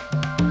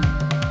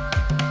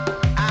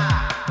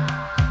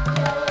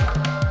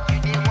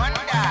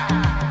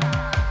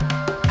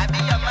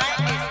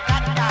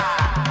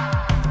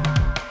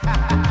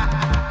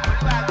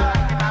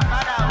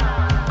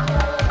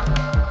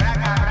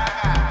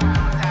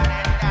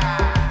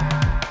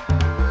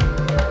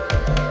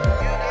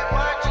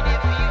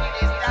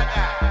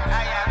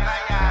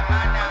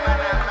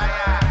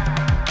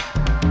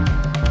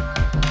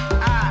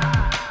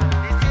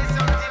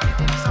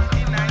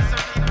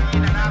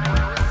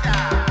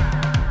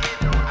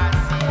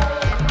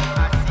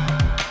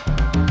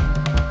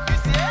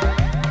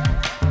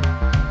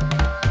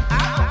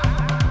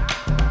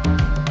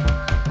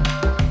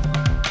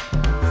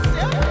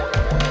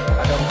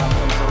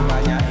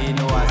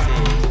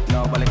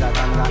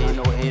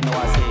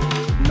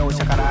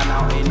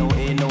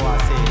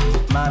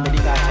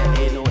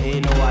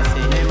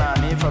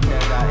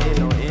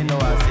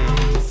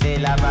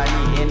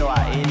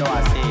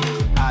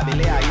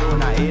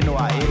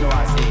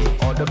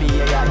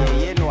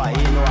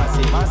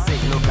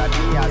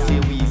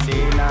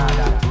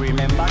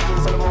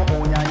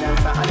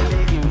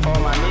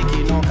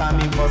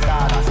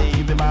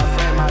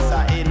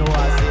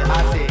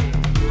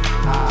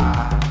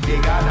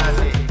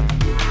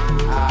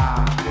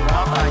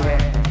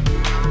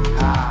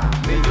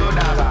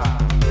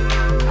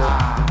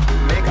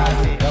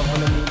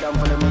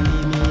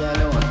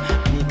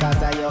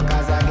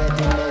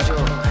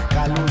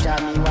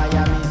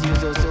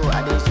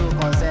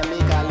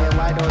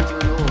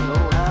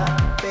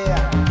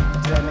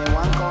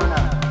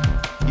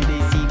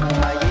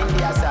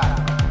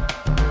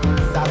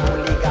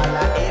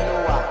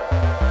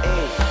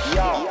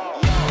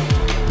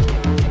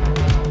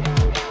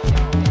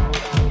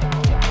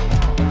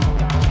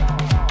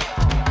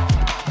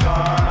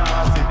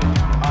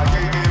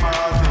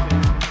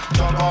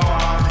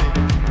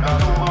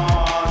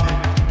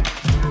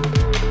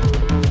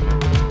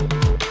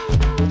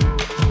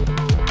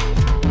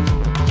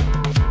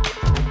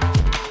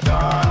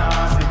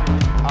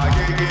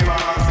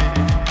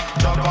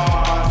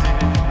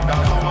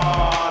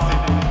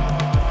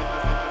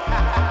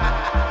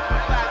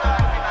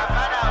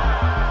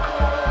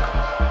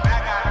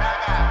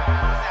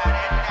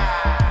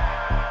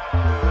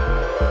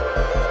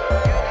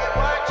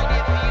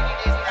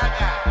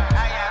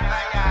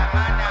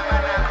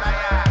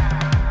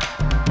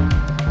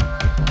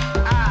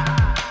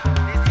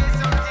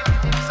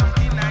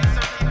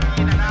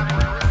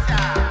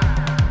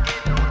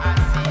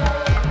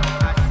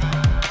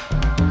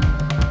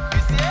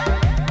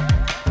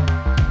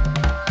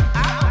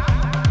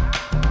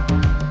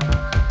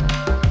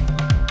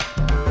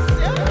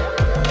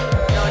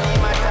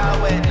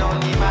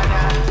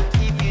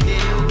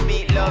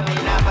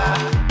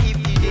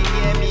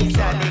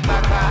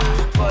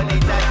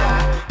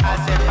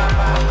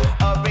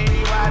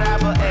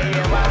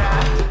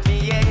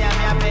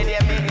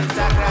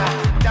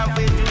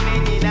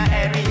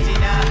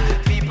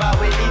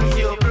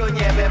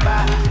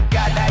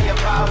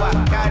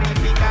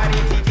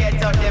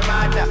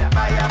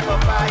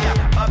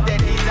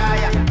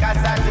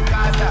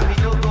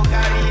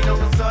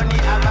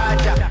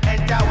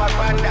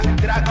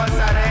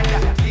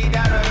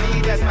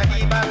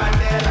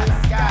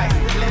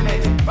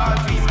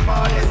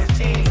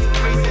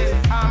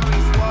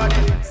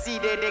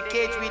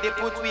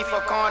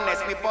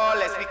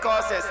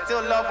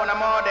 Still love when I'm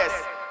modest.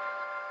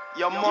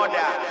 Your mother.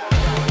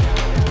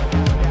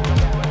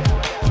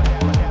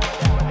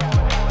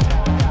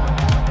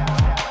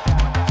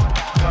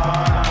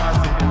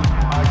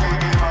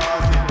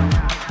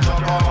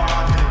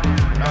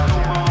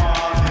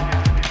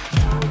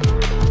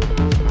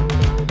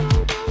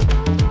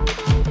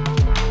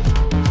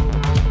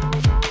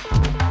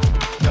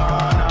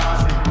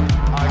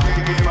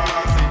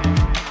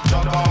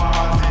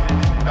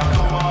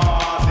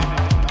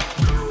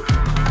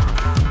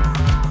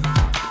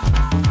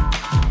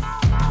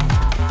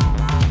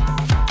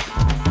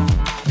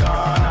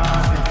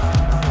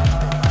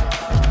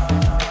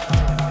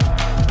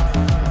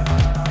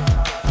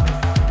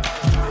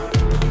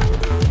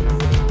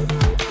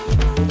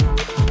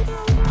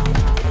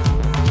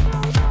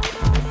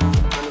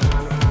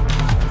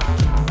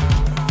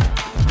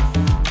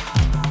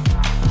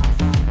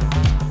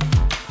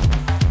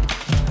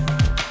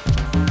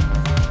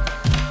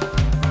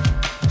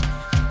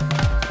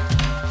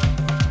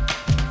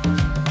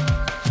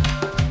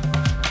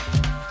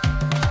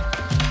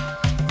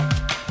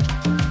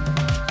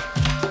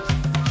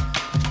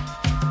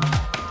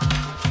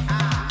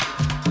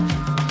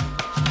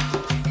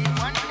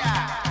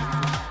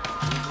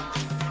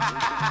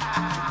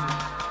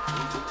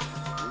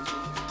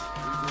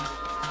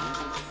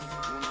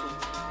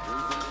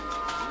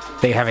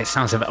 There you have it,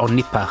 sounds of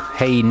Onipa,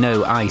 Hey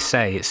No I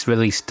Say. It's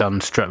released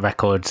on Strut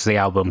Records, the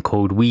album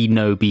called We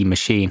No Be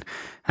Machine.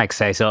 Like I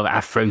say, sort of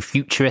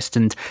Afrofuturist,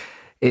 and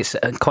it's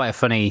quite a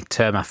funny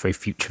term,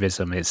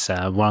 Afrofuturism. It's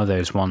one of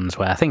those ones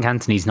where I think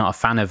Anthony's not a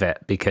fan of it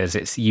because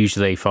it's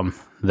usually from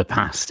the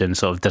past and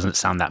sort of doesn't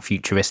sound that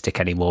futuristic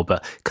anymore,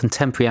 but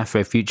contemporary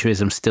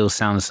Afrofuturism still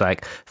sounds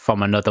like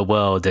from another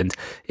world. And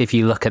if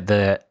you look at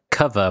the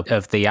cover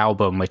of the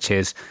album, which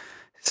is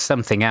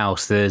something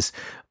else, there's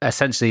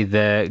essentially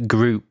the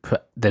group,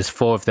 there's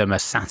 4 of them are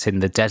sat in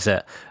the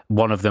desert,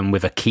 one of them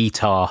with a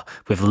keytar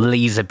with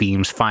laser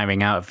beams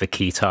firing out of the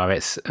keytar.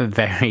 It's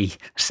very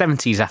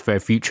 70s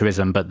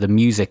Afrofuturism, but the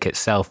music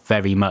itself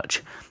very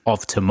much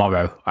of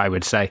tomorrow, I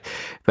would say.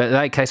 But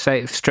like I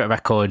say, Strut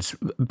Records,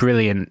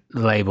 brilliant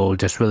label,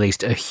 just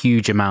released a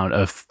huge amount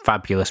of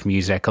fabulous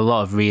music, a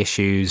lot of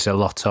reissues, a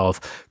lot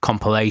of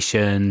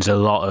compilations, a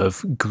lot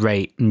of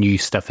great new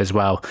stuff as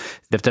well.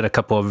 They've done a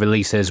couple of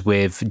releases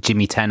with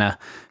Jimmy Tenor,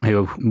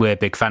 who we're a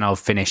big fan of,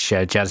 Finnish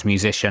jazz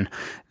musician.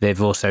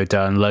 They've also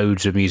done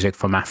loads of music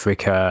from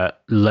Africa,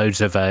 loads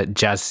of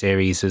jazz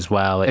series as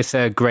well. It's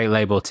a great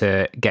label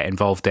to get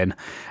involved in.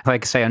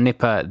 Like I say,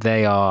 Onipa,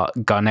 they are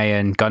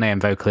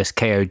Ghanaian vocalist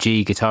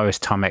KOG, guitarist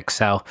Tom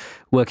Excel,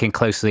 working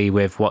closely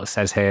with what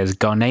says here is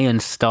Ghanaian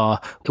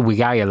star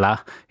Wigayala,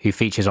 who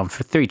features on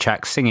 3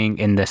 tracks singing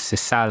in the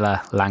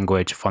Sisala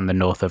language from the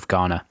north of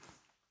Ghana.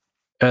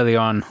 Early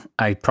on,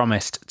 I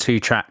promised 2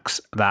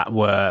 tracks that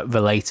were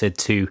related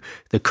to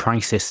the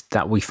crisis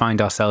that we find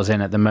ourselves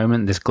in at the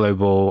moment, this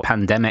global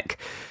pandemic.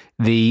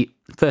 The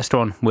first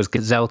one was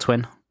Gazelle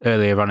Twin,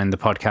 earlier on in the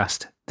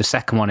podcast. The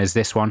second one is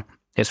this one.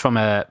 It's from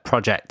a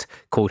project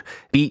called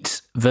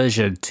Beats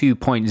version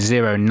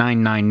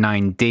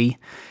 2.0999D.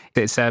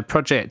 It's a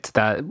project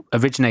that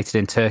originated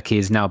in Turkey,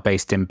 is now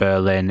based in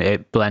Berlin.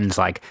 It blends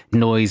like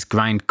noise,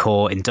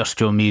 grindcore,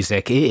 industrial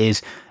music. It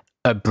is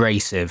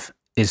abrasive,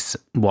 is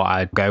what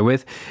I'd go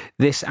with.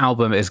 This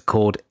album is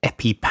called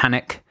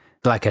Epipanic.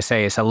 Like I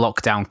say, it's a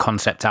lockdown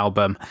concept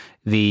album.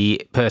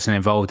 The person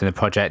involved in the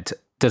project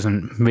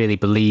doesn't really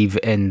believe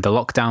in the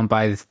lockdown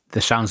by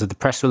the sounds of the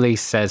press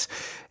release, says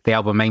the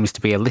album aims to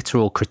be a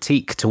literal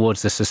critique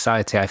towards the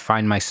society I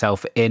find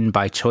myself in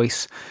by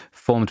choice,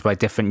 formed by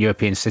different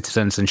European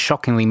citizens, and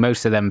shockingly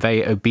most of them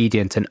very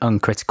obedient and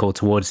uncritical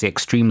towards the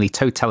extremely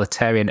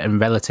totalitarian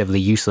and relatively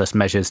useless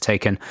measures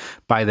taken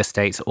by the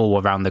states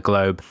all around the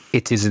globe.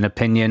 It is an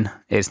opinion.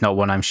 It's not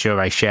one I'm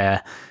sure I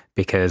share,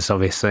 because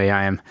obviously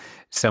I am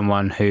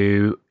someone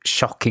who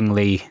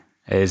shockingly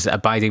is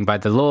abiding by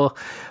the law.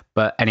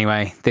 But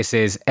anyway, this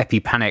is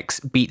Epipanic's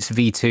Beats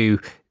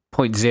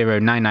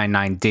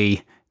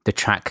V2.0999D, the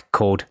track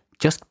called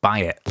Just Buy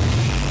It.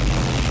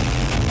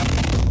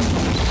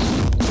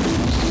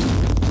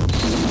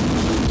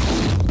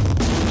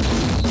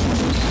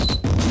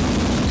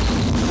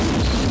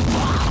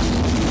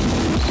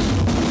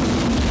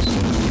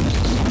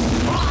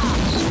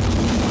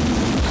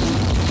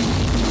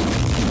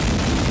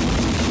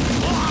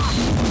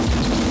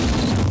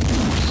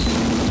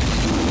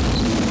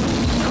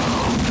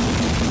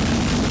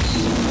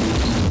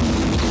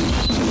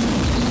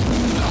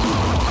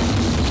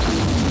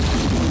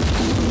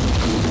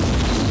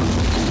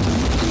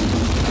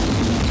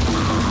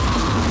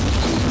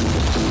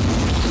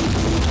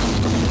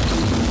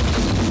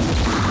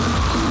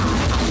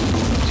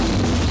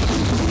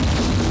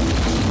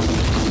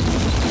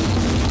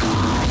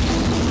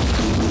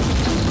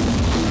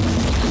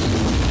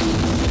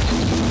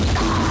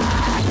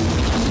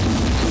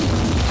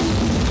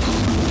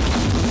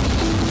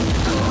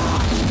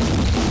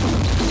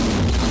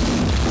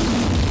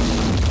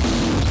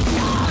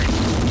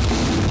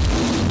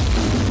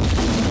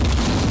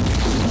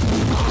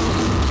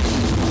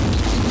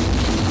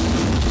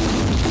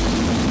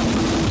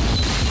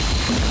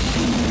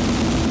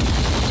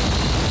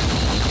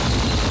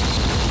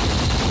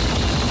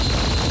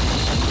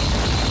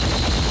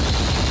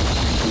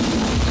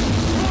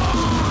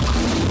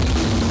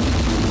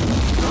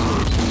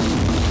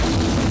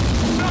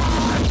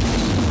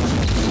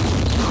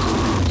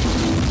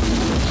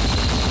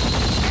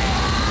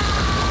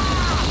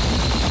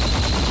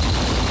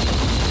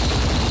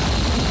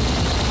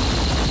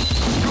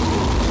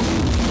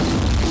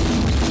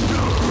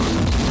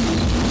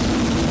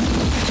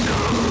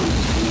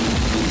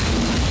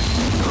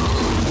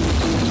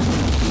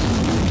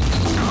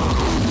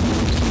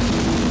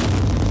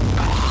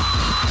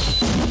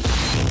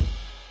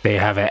 There you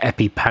have it,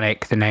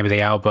 Epipanic, the name of the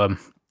album,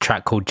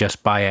 track called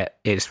Just Buy It.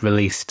 It's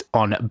released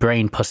on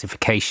Brain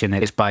Pussification.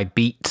 It's by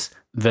Beats,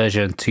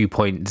 version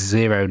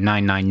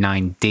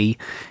 2.0999D.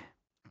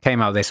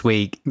 Came out this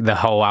week. The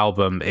whole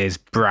album is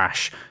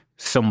brash,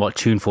 somewhat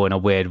tuneful in a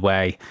weird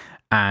way.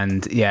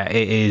 And yeah,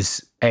 it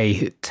is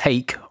a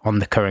take on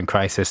the current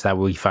crisis that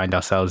we find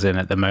ourselves in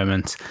at the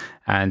moment.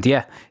 And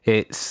yeah,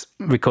 it's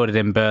recorded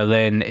in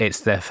Berlin. It's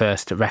their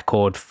first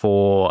record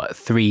for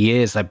 3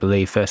 years, I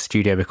believe, first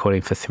studio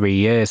recording for 3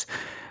 years.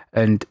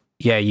 And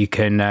yeah, you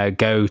can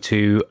go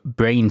to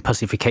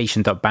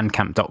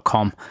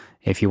brainpussification.bandcamp.com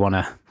if you want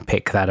to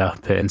pick that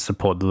up and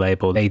support the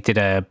label. They did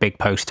a big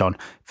post on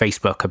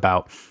Facebook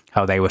about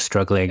how they were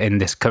struggling in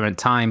this current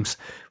times,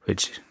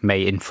 which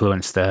may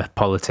influence the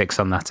politics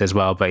on that as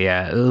well. But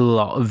yeah,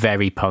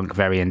 very punk,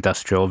 very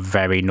industrial,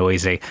 very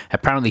noisy.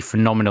 Apparently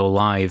phenomenal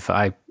live.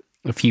 A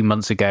few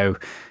months ago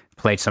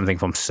played something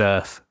from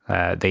Surf,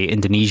 the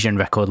Indonesian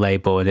record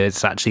label, and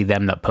it's actually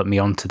them that put me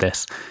onto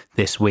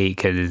this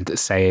week, and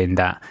saying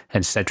that,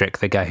 and Cedric,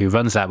 the guy who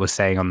runs that, was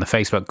saying on the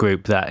Facebook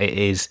group that it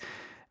is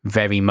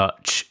very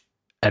much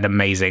an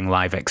amazing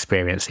live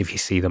experience if you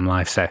see them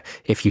live. So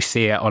if you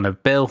see it on a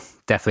bill,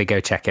 definitely go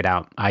check it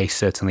out. I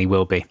certainly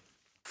will be.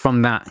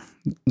 From that,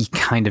 you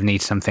kind of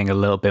need something a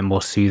little bit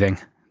more soothing.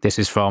 This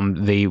is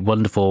from the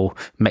wonderful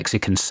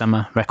Mexican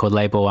Summer record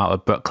label out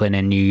of Brooklyn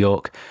in New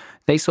York.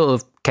 They sort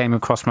of came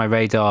across my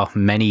radar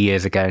many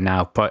years ago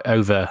now, but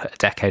over a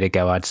decade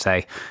ago, I'd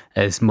say,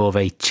 as more of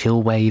a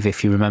chill wave,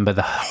 if you remember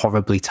the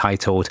horribly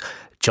titled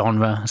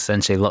genre.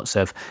 Essentially lots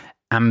of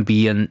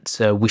ambient,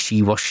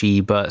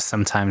 wishy-washy, but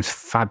sometimes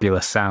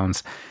fabulous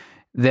sounds.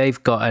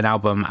 They've got an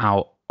album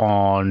out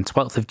on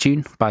 12th of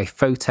June by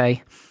Fote.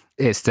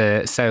 It's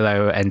the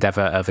solo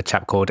endeavour of a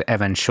chap called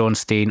Evan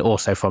Schornstein,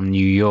 also from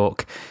New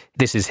York.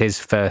 This is his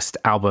first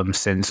album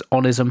since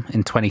Onism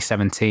in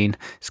 2017.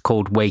 It's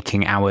called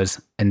Waking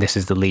Hours, and this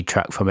is the lead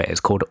track from it.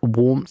 It's called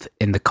Warmth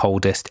in the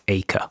Coldest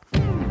Acre.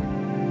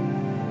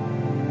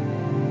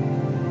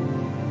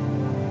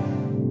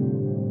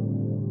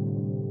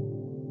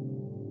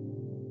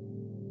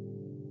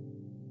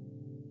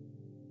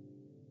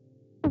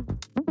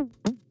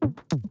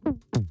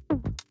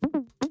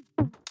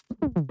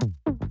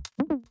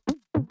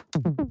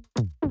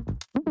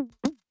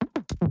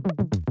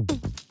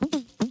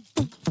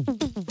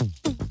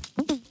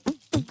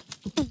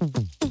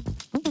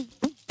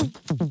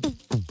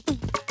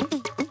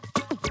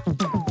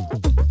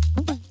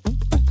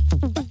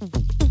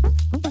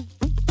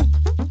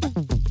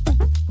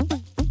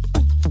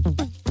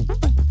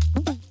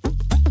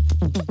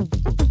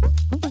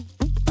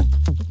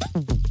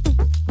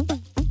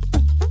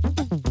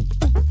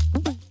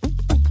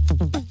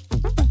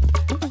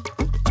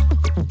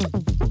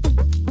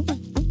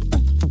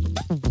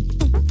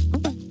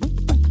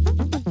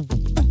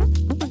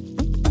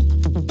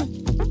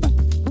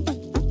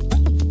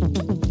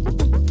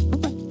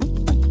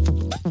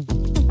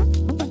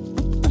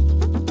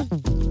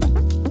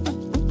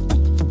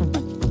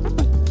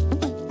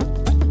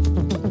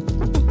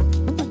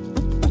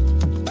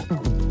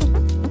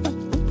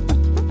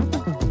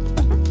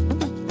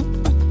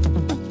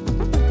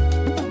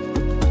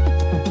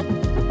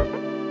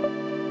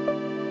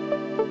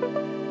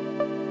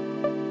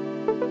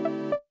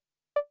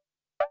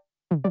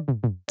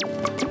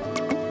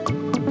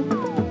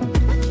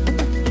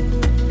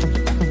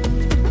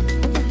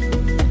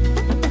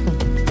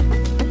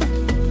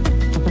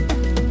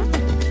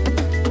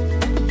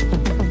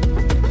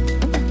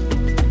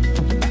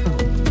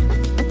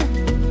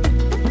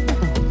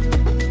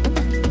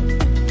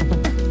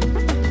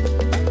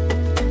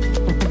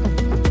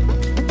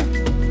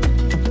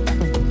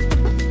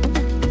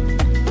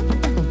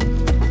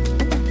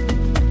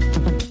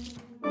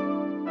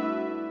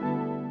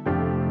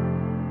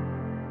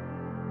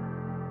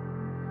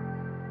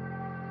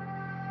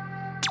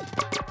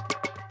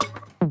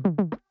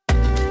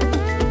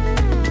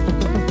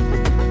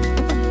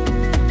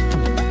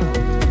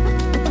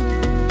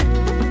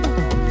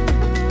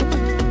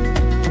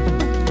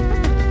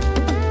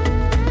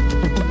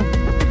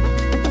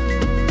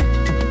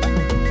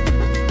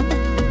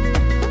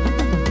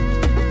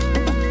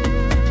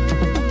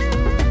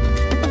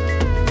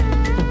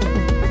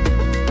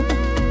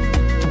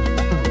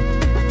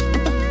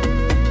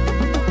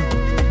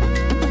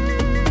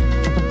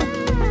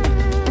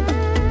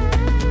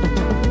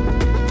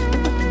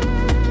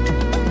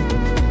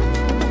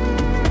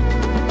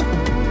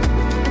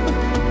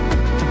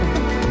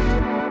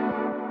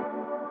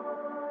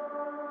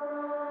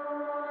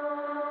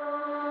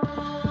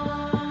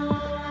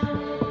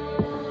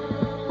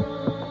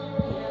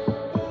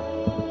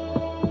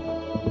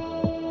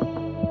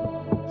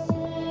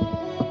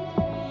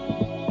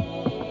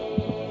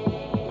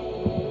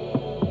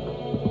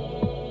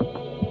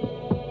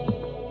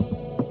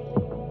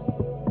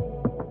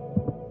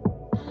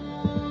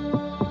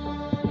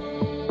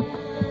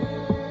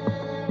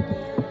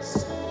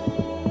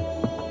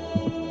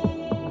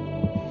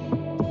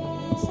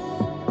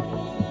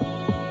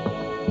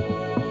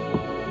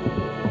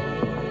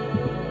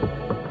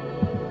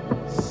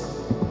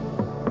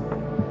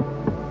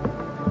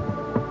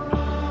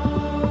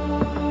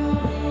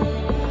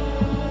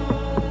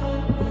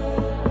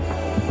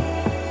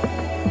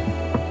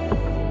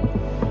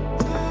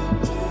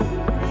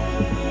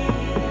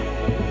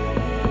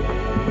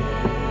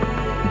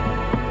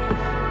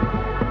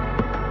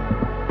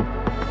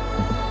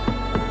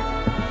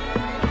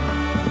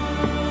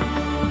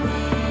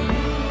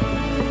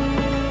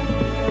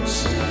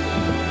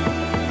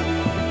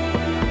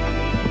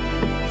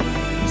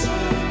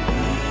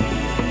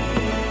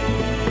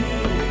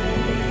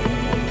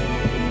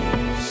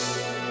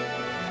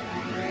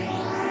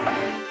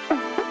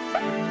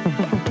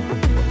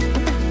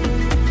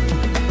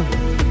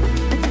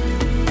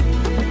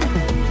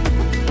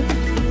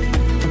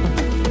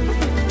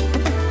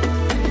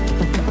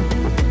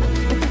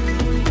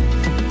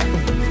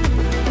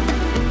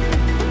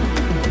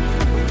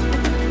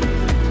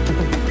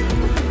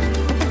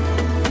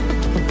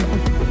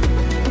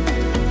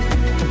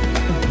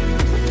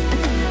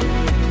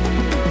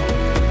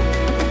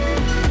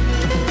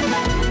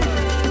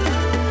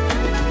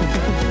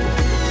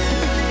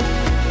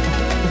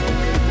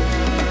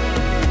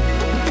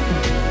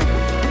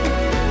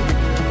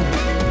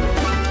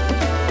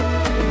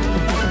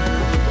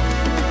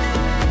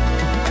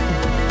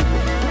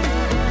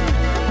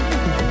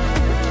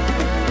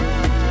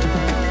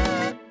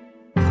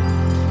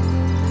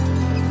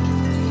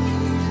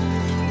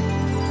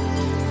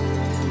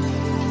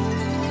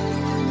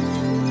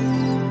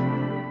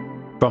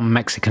 From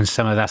Mexican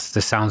Summer, that's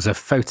the sounds of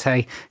Fote,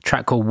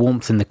 track called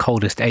Warmth in the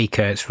Coldest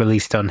Acre. It's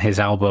released on his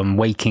album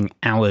Waking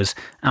Hours,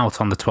 out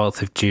on the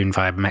 12th of June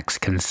via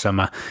Mexican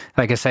Summer.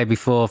 Like I said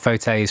before,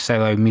 Fote's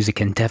solo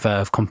music endeavour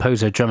of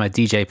composer, drummer,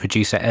 DJ,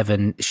 producer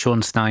Evan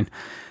Schornstein.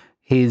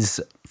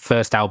 His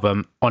first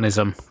album,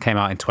 Onism, came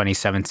out in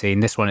 2017.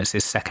 This one is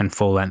his second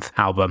full-length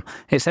album.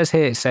 It says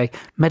here it's a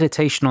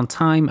meditation on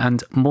time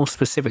and, more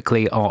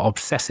specifically, our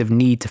obsessive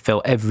need to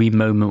fill every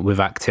moment with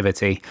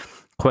activity.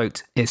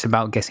 Quote, it's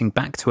about getting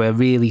back to a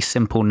really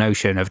simple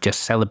notion of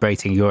just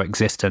celebrating your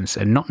existence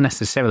and not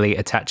necessarily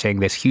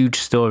attaching this huge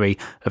story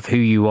of who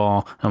you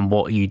are and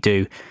what you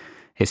do.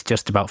 It's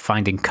just about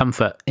finding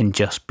comfort in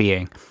just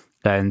being.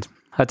 And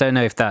I don't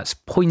know if that's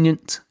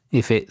poignant,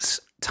 if it's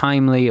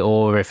timely,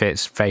 or if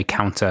it's very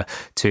counter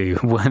to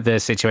the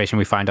situation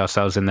we find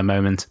ourselves in the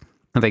moment.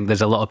 I think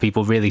there's a lot of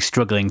people really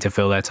struggling to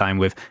fill their time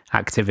with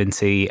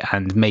activity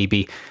and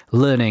maybe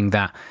learning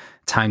that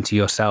time to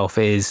yourself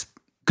is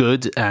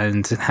good,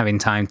 and having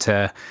time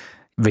to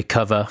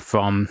recover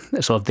from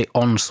sort of the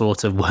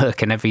onslaught of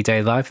work and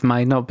everyday life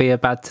might not be a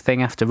bad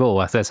thing after all.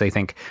 I certainly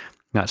think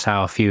that's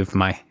how a few of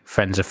my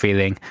friends are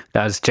feeling.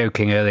 I was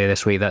joking earlier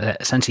this week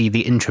that essentially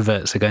the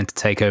introverts are going to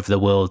take over the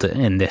world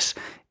in this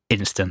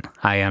instant.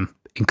 I am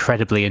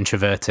incredibly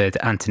introverted.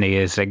 Anthony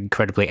is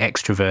incredibly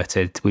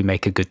extroverted. We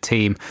make a good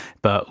team,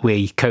 but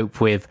we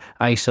cope with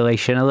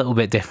isolation a little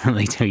bit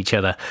differently to each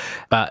other.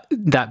 But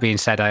that being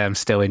said, I am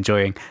still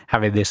enjoying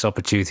having this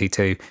opportunity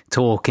to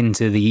talk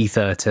into the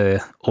ether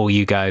to all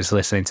you guys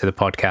listening to the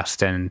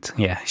podcast and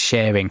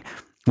sharing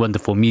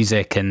wonderful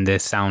music and the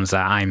sounds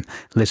that I'm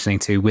listening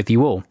to with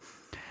you all.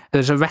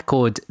 There's a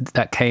record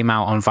that came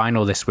out on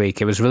vinyl this week.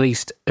 It was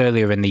released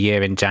earlier in the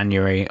year in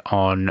January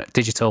on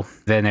digital.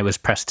 Then it was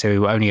pressed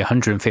to only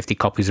 150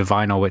 copies of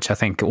vinyl, which I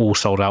think all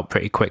sold out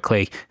pretty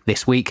quickly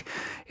this week.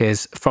 It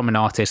is from an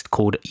artist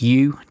called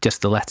U,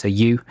 just the letter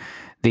U.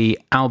 The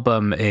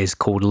album is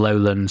called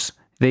Lowlands.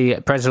 The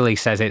press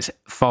release says it's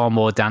far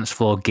more dance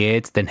floor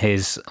geared than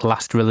his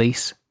last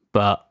release,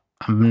 but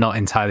I'm not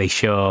entirely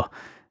sure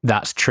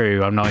that's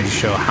true. I'm not even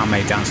sure how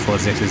many dance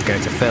floors this is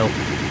going to fill.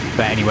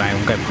 But anyway,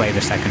 I'm going to play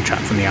the second track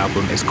from the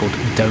album. It's called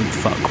Don't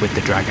Fuck With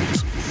The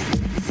Dragons.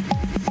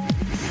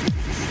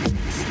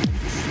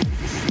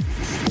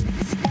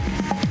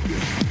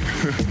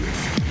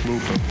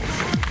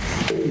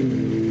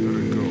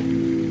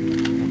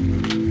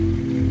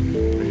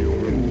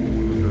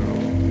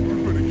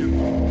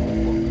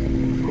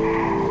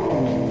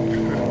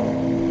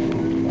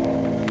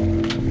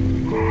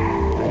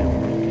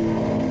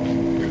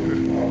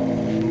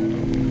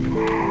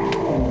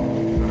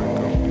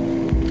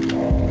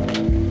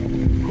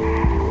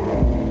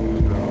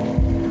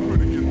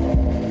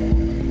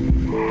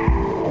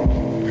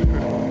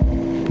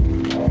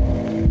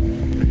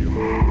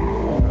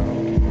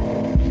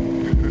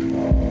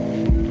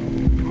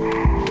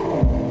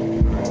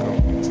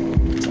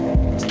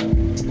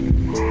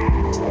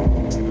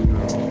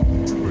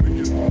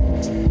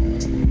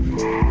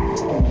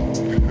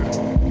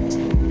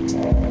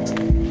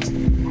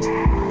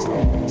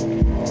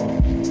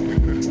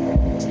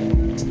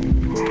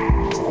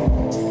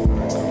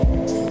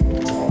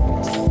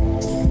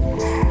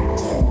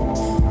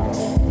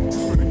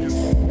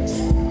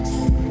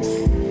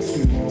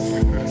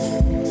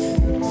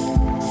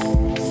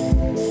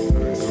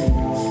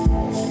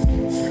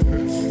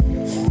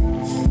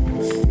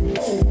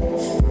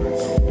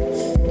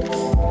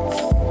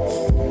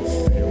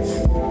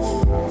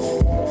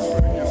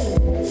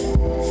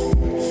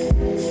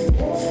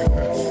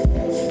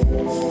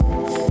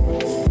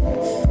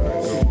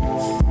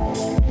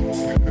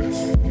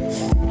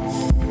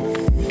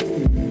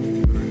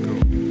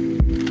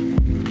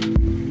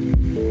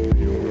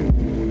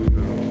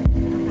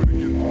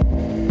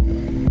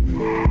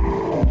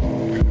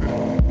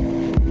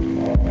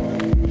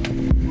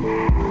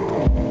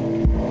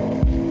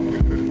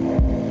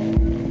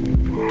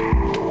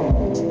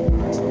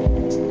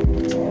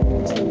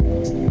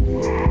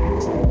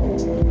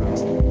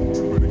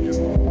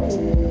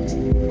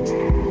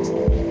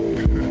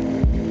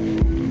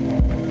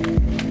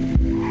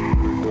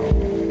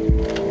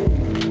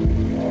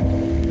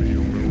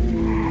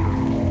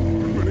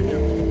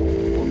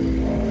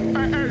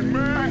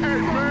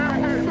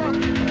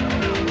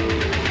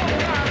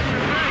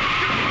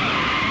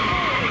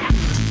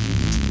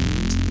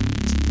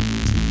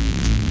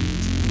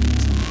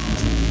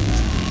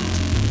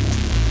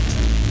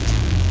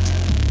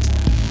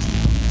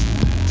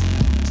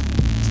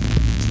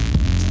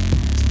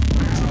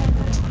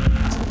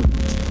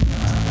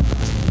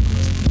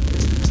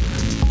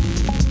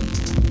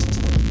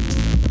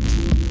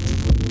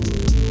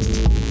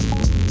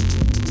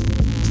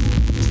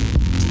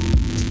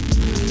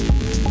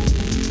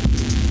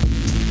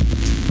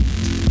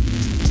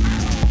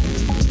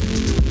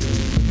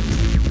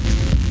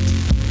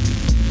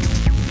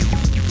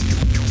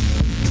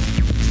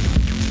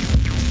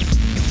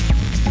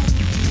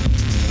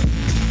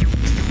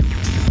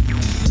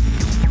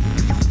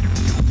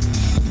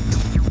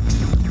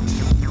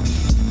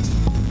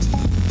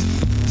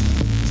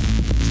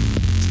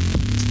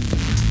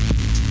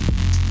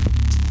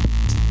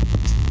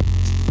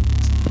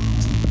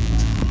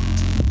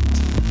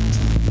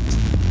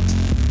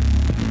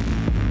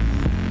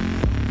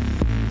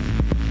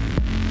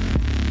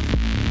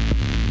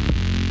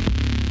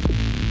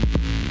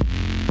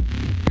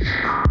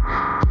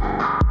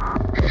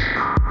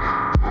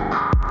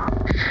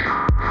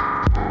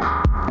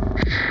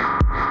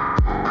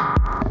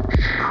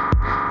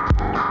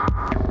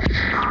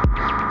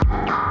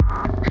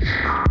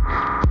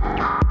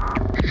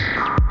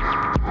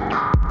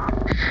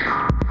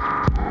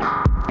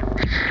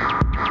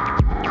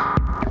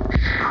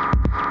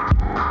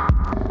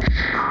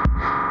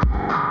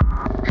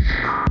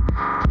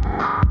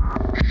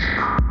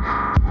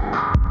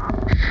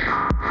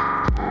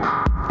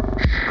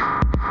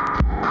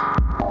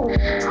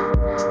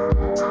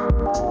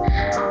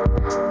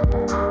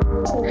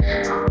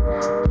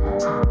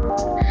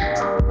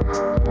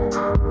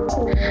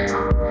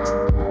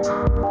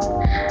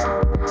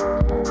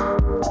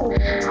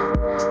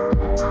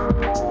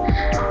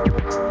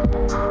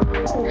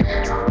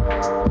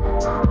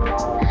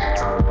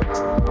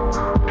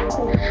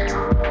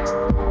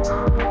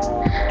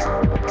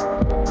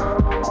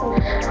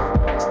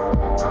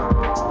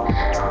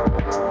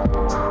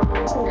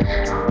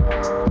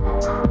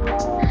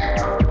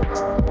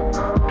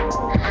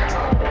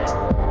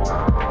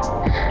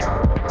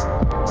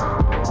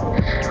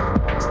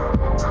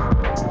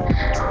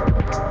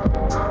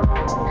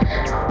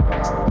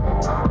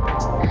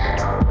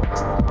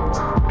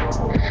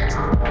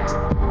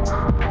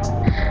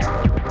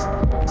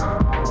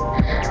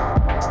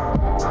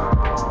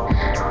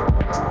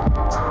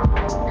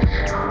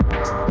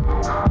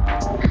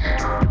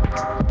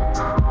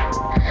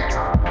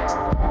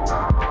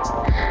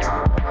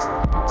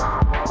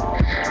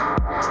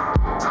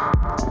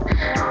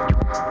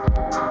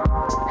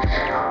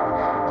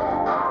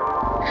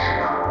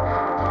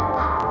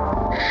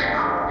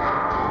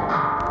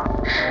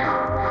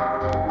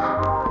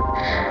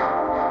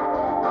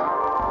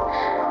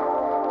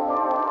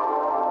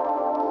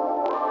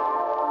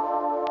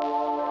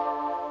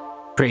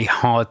 Pretty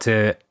hard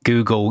to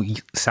Google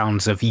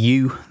sounds of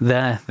you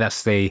there.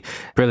 That's the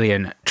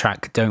brilliant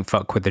track Don't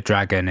Fuck With The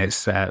Dragon.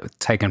 It's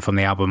taken from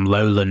the album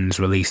Lowlands,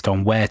 released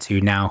on Where To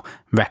Now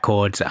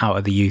Records out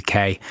of the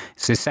UK.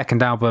 It's his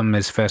second album.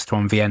 His first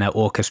one, Vienna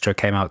Orchestra,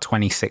 came out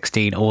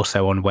 2016,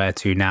 also on Where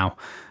To Now.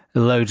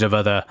 Loads of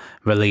other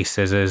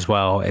releases as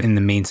well. In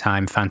the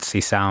meantime, Fantasy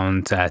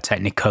Sound,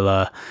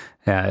 Technicolor,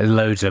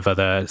 loads of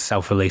other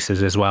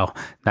self-releases as well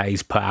that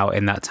he's put out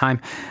in that time.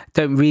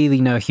 Don't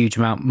really know a huge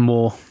amount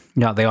more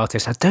about the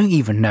artist. I don't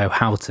even know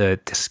how to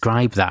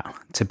describe that,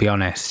 to be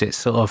honest. It's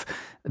sort of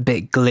a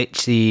bit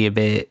glitchy, a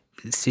bit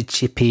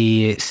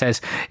chippy. It says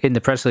in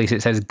the press release,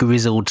 it says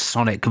grizzled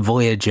sonic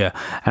voyager,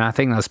 and I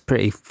think that's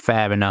pretty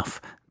fair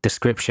enough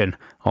description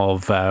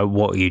of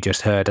what you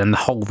just heard, and the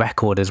whole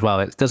record as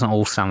well. It doesn't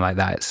all sound like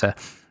that. It's a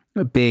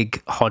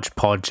big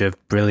hodgepodge of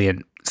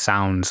brilliant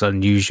sounds,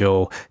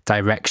 unusual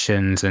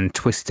directions, and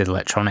twisted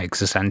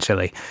electronics,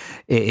 essentially.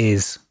 It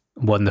is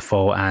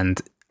wonderful,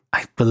 and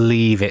I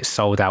believe it's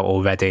sold out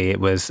already. It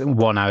was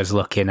one I was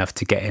lucky enough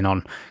to get in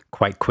on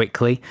quite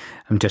quickly.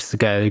 I'm just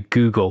going to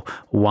Google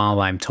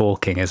while I'm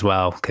talking as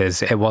well,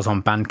 because it was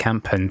on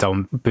Bandcamp and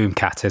on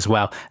Boomkat as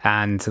well.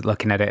 And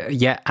looking at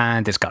it,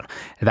 and it's gone.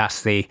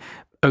 That's the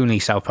only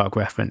South Park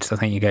reference I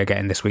think you're going to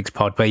get in this week's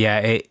pod. But yeah,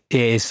 it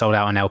is sold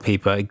out on LP,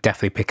 but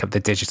definitely pick up the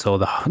digital.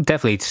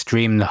 Definitely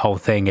stream the whole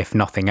thing, if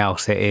nothing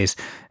else. It is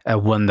a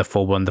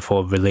wonderful,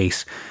 wonderful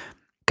release.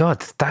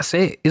 God, that's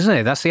it, isn't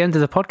it? That's the end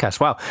of the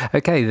podcast. Wow.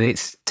 Okay,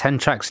 it's 10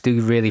 tracks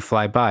do really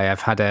fly by.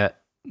 I've had a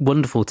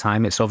wonderful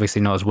time. It's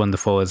obviously not as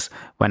wonderful as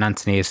when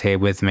Anthony is here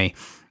with me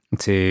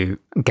to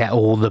get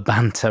all the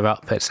banter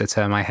up. It's a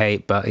term I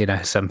hate, but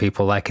some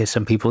people like it,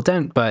 some people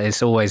don't. But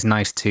it's always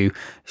nice to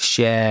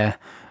share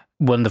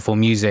wonderful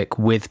music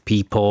with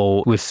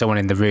people, with someone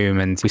in the room,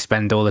 and we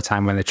spend all the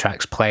time when the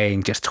track's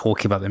playing just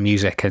talking about the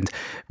music and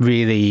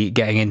really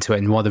getting into it.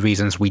 And one of the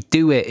reasons we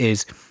do it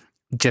is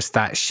just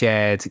that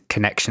shared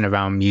connection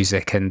around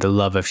music and the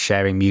love of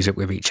sharing music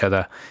with each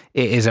other.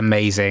 It is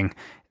amazing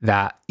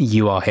that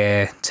you are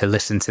here to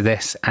listen to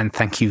this, and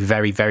thank you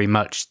very, very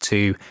much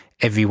to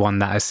everyone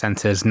that has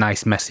sent us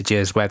nice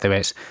messages, whether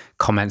it's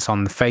comments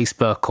on the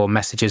Facebook or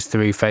messages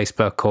through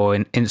Facebook or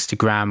in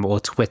Instagram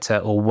or Twitter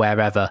or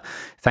wherever.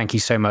 Thank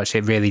you so much.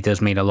 It really does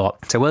mean a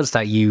lot to us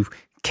that you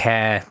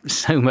care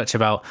so much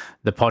about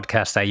the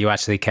podcast, that you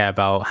actually care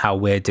about how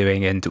we're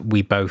doing, and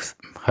we both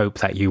hope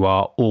that you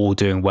are all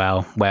doing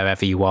well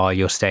wherever you are.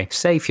 You're staying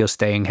safe, you're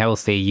staying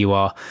healthy, you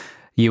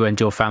and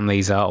your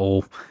families are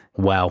all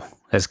well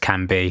as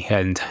can be,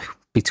 and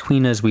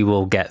between us we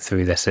will get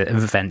through this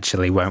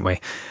eventually, won't we?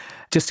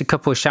 Just a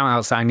couple of shout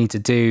outs that I need to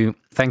do.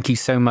 Thank you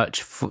so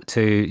much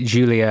to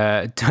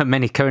Julia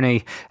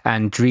Domeniconi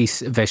and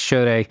Dries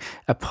Verschure.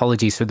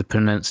 Apologies for the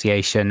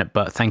pronunciation,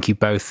 but thank you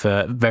both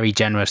for very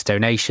generous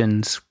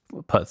donations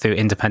put through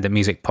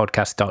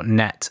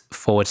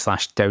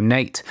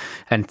independentmusicpodcast.net/donate.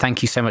 And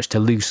thank you so much to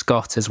Lou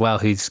Scott as well,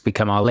 who's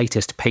become our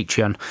latest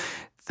Patreon.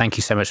 Thank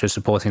you so much for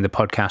supporting the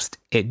podcast.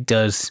 It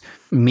does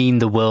mean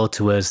the world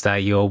to us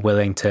that you're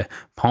willing to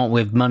part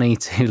with money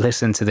to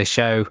listen to the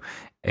show.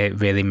 It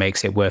really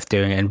makes it worth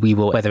doing. And we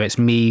will, whether it's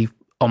me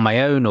on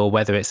my own or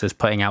whether it's us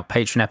putting out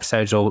Patreon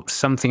episodes or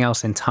something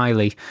else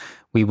entirely,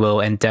 we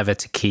will endeavour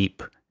to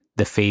keep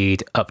the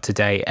feed up to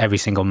date every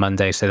single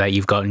Monday so that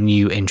you've got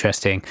new,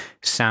 interesting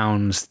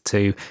sounds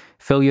to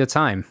fill your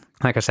time.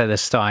 Like I said at the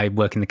start, I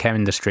work in the care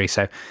industry,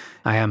 so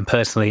I am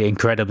personally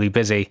incredibly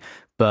busy,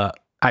 but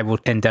I will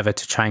endeavour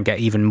to try and get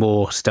even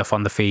more stuff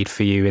on the feed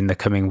for you in the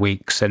coming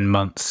weeks and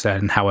months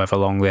and however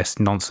long this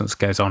nonsense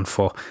goes on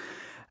for.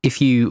 If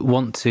you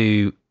want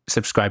to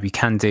subscribe, you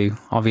can do,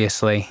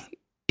 obviously.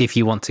 If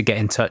you want to get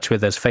in touch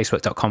with us,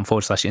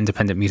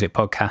 facebook.com/independent music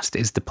podcast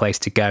is the place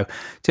to go.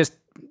 Just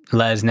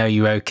let us know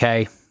you're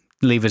okay.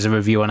 Leave us a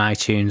review on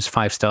iTunes,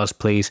 5 stars,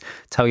 please.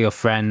 Tell your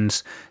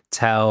friends,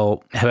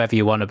 tell whoever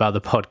you want about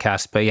the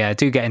podcast. But yeah,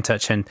 do get in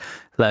touch and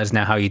let us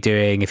know how you're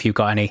doing. If you've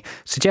got any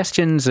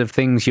suggestions of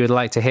things you would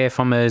like to hear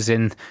from us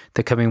in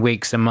the coming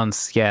weeks and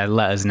months, yeah,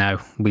 let us know.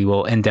 We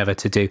will endeavour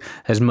to do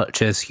as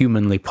much as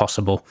humanly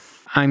possible.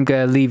 I'm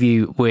going to leave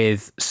you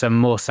with some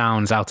more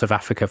sounds out of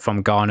Africa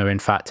from Ghana, in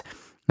fact.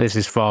 This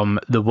is from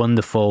the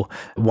wonderful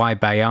Y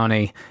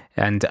Bayani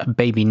and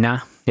Baby Na.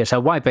 Yeah, so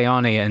Y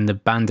Bayani and the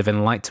Band of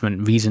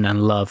Enlightenment, Reason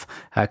and Love,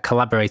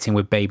 collaborating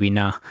with Baby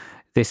Na.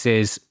 This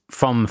is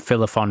from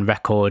Philophon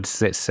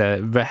Records. It's a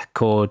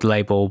record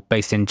label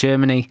based in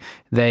Germany.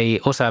 They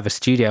also have a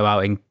studio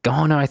out in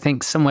Ghana, I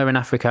think, somewhere in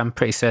Africa. I'm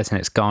pretty certain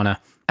it's Ghana.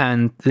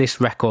 And this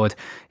record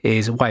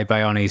is Y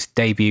Bayani's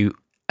debut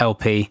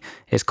LP.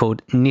 It's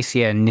called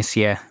Nisia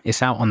Nisia.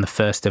 It's out on the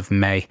 1st of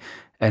May.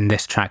 And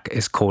this track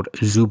is called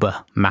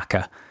Zuba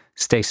Maka.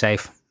 Stay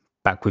safe.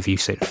 Back with you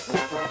soon.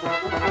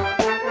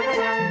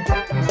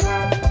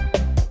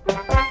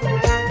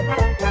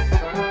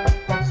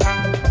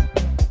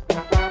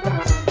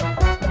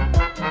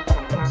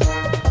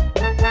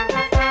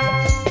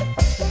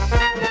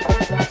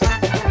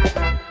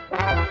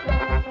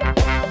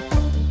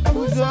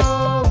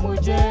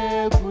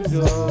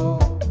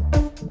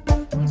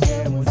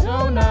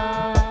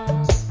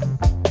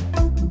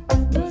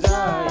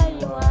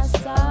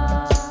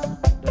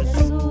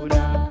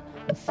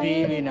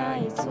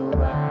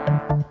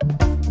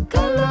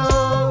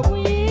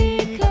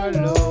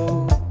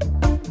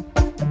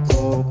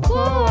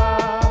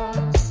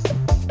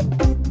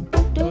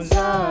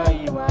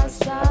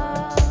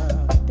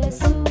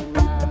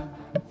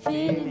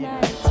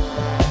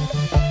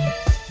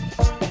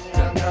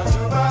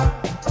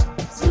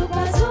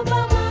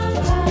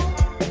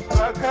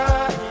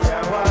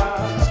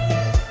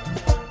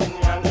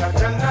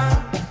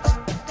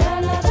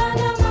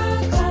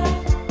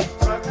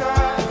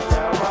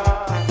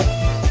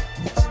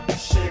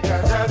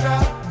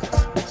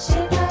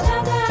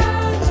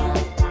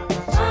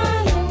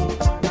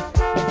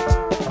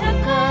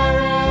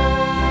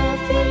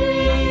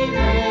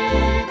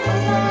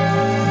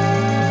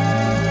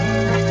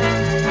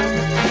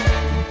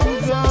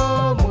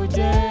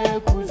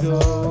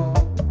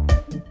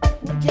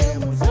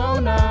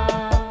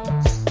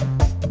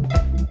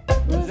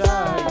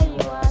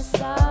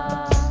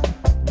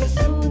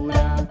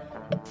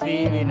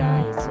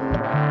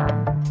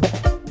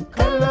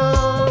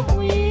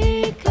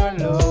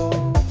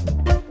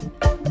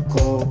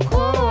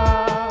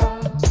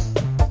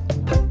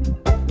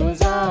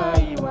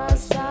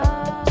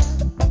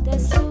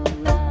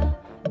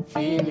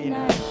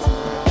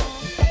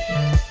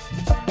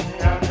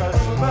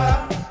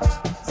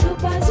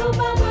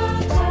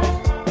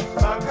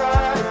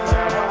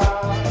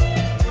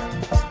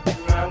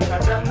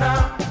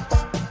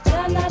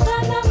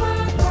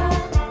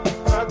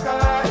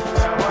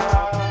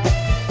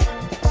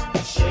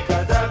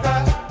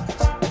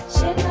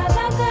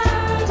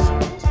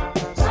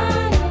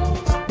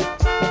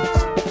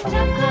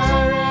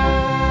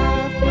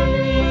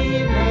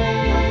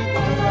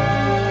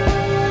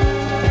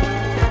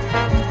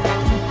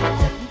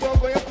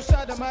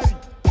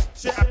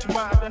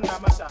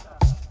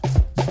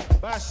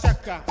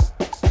 shakka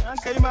an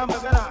kai ma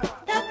magana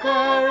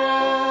takara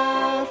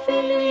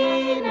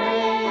fili na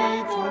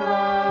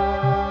tuwa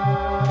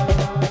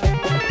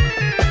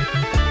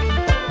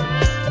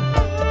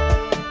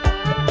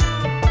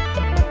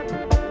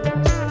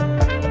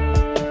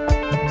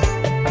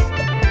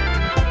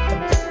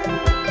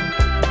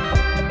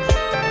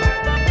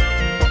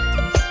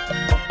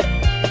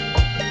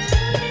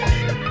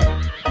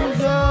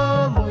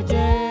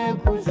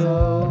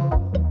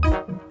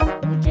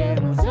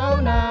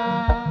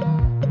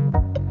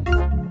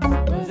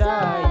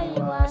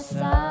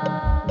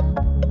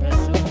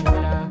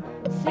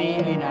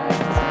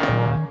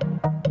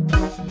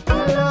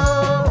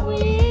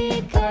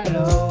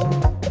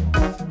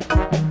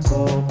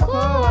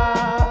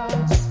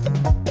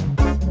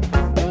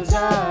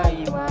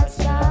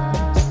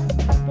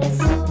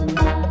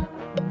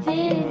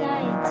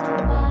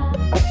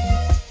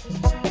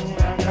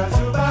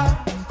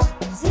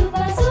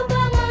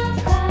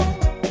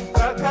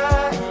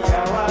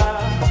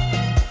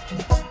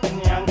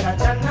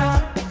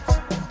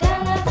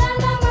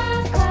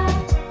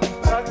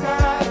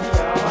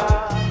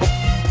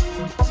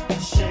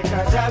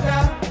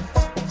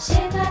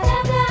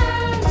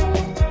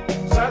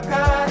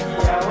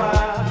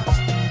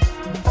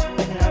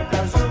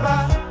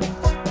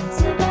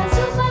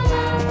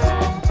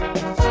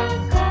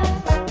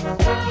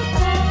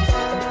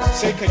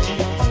sai ka ji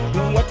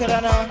don wata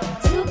rana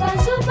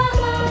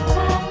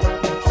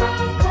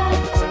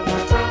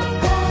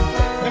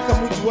naka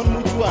mutuwan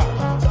mutuwa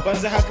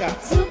banza haka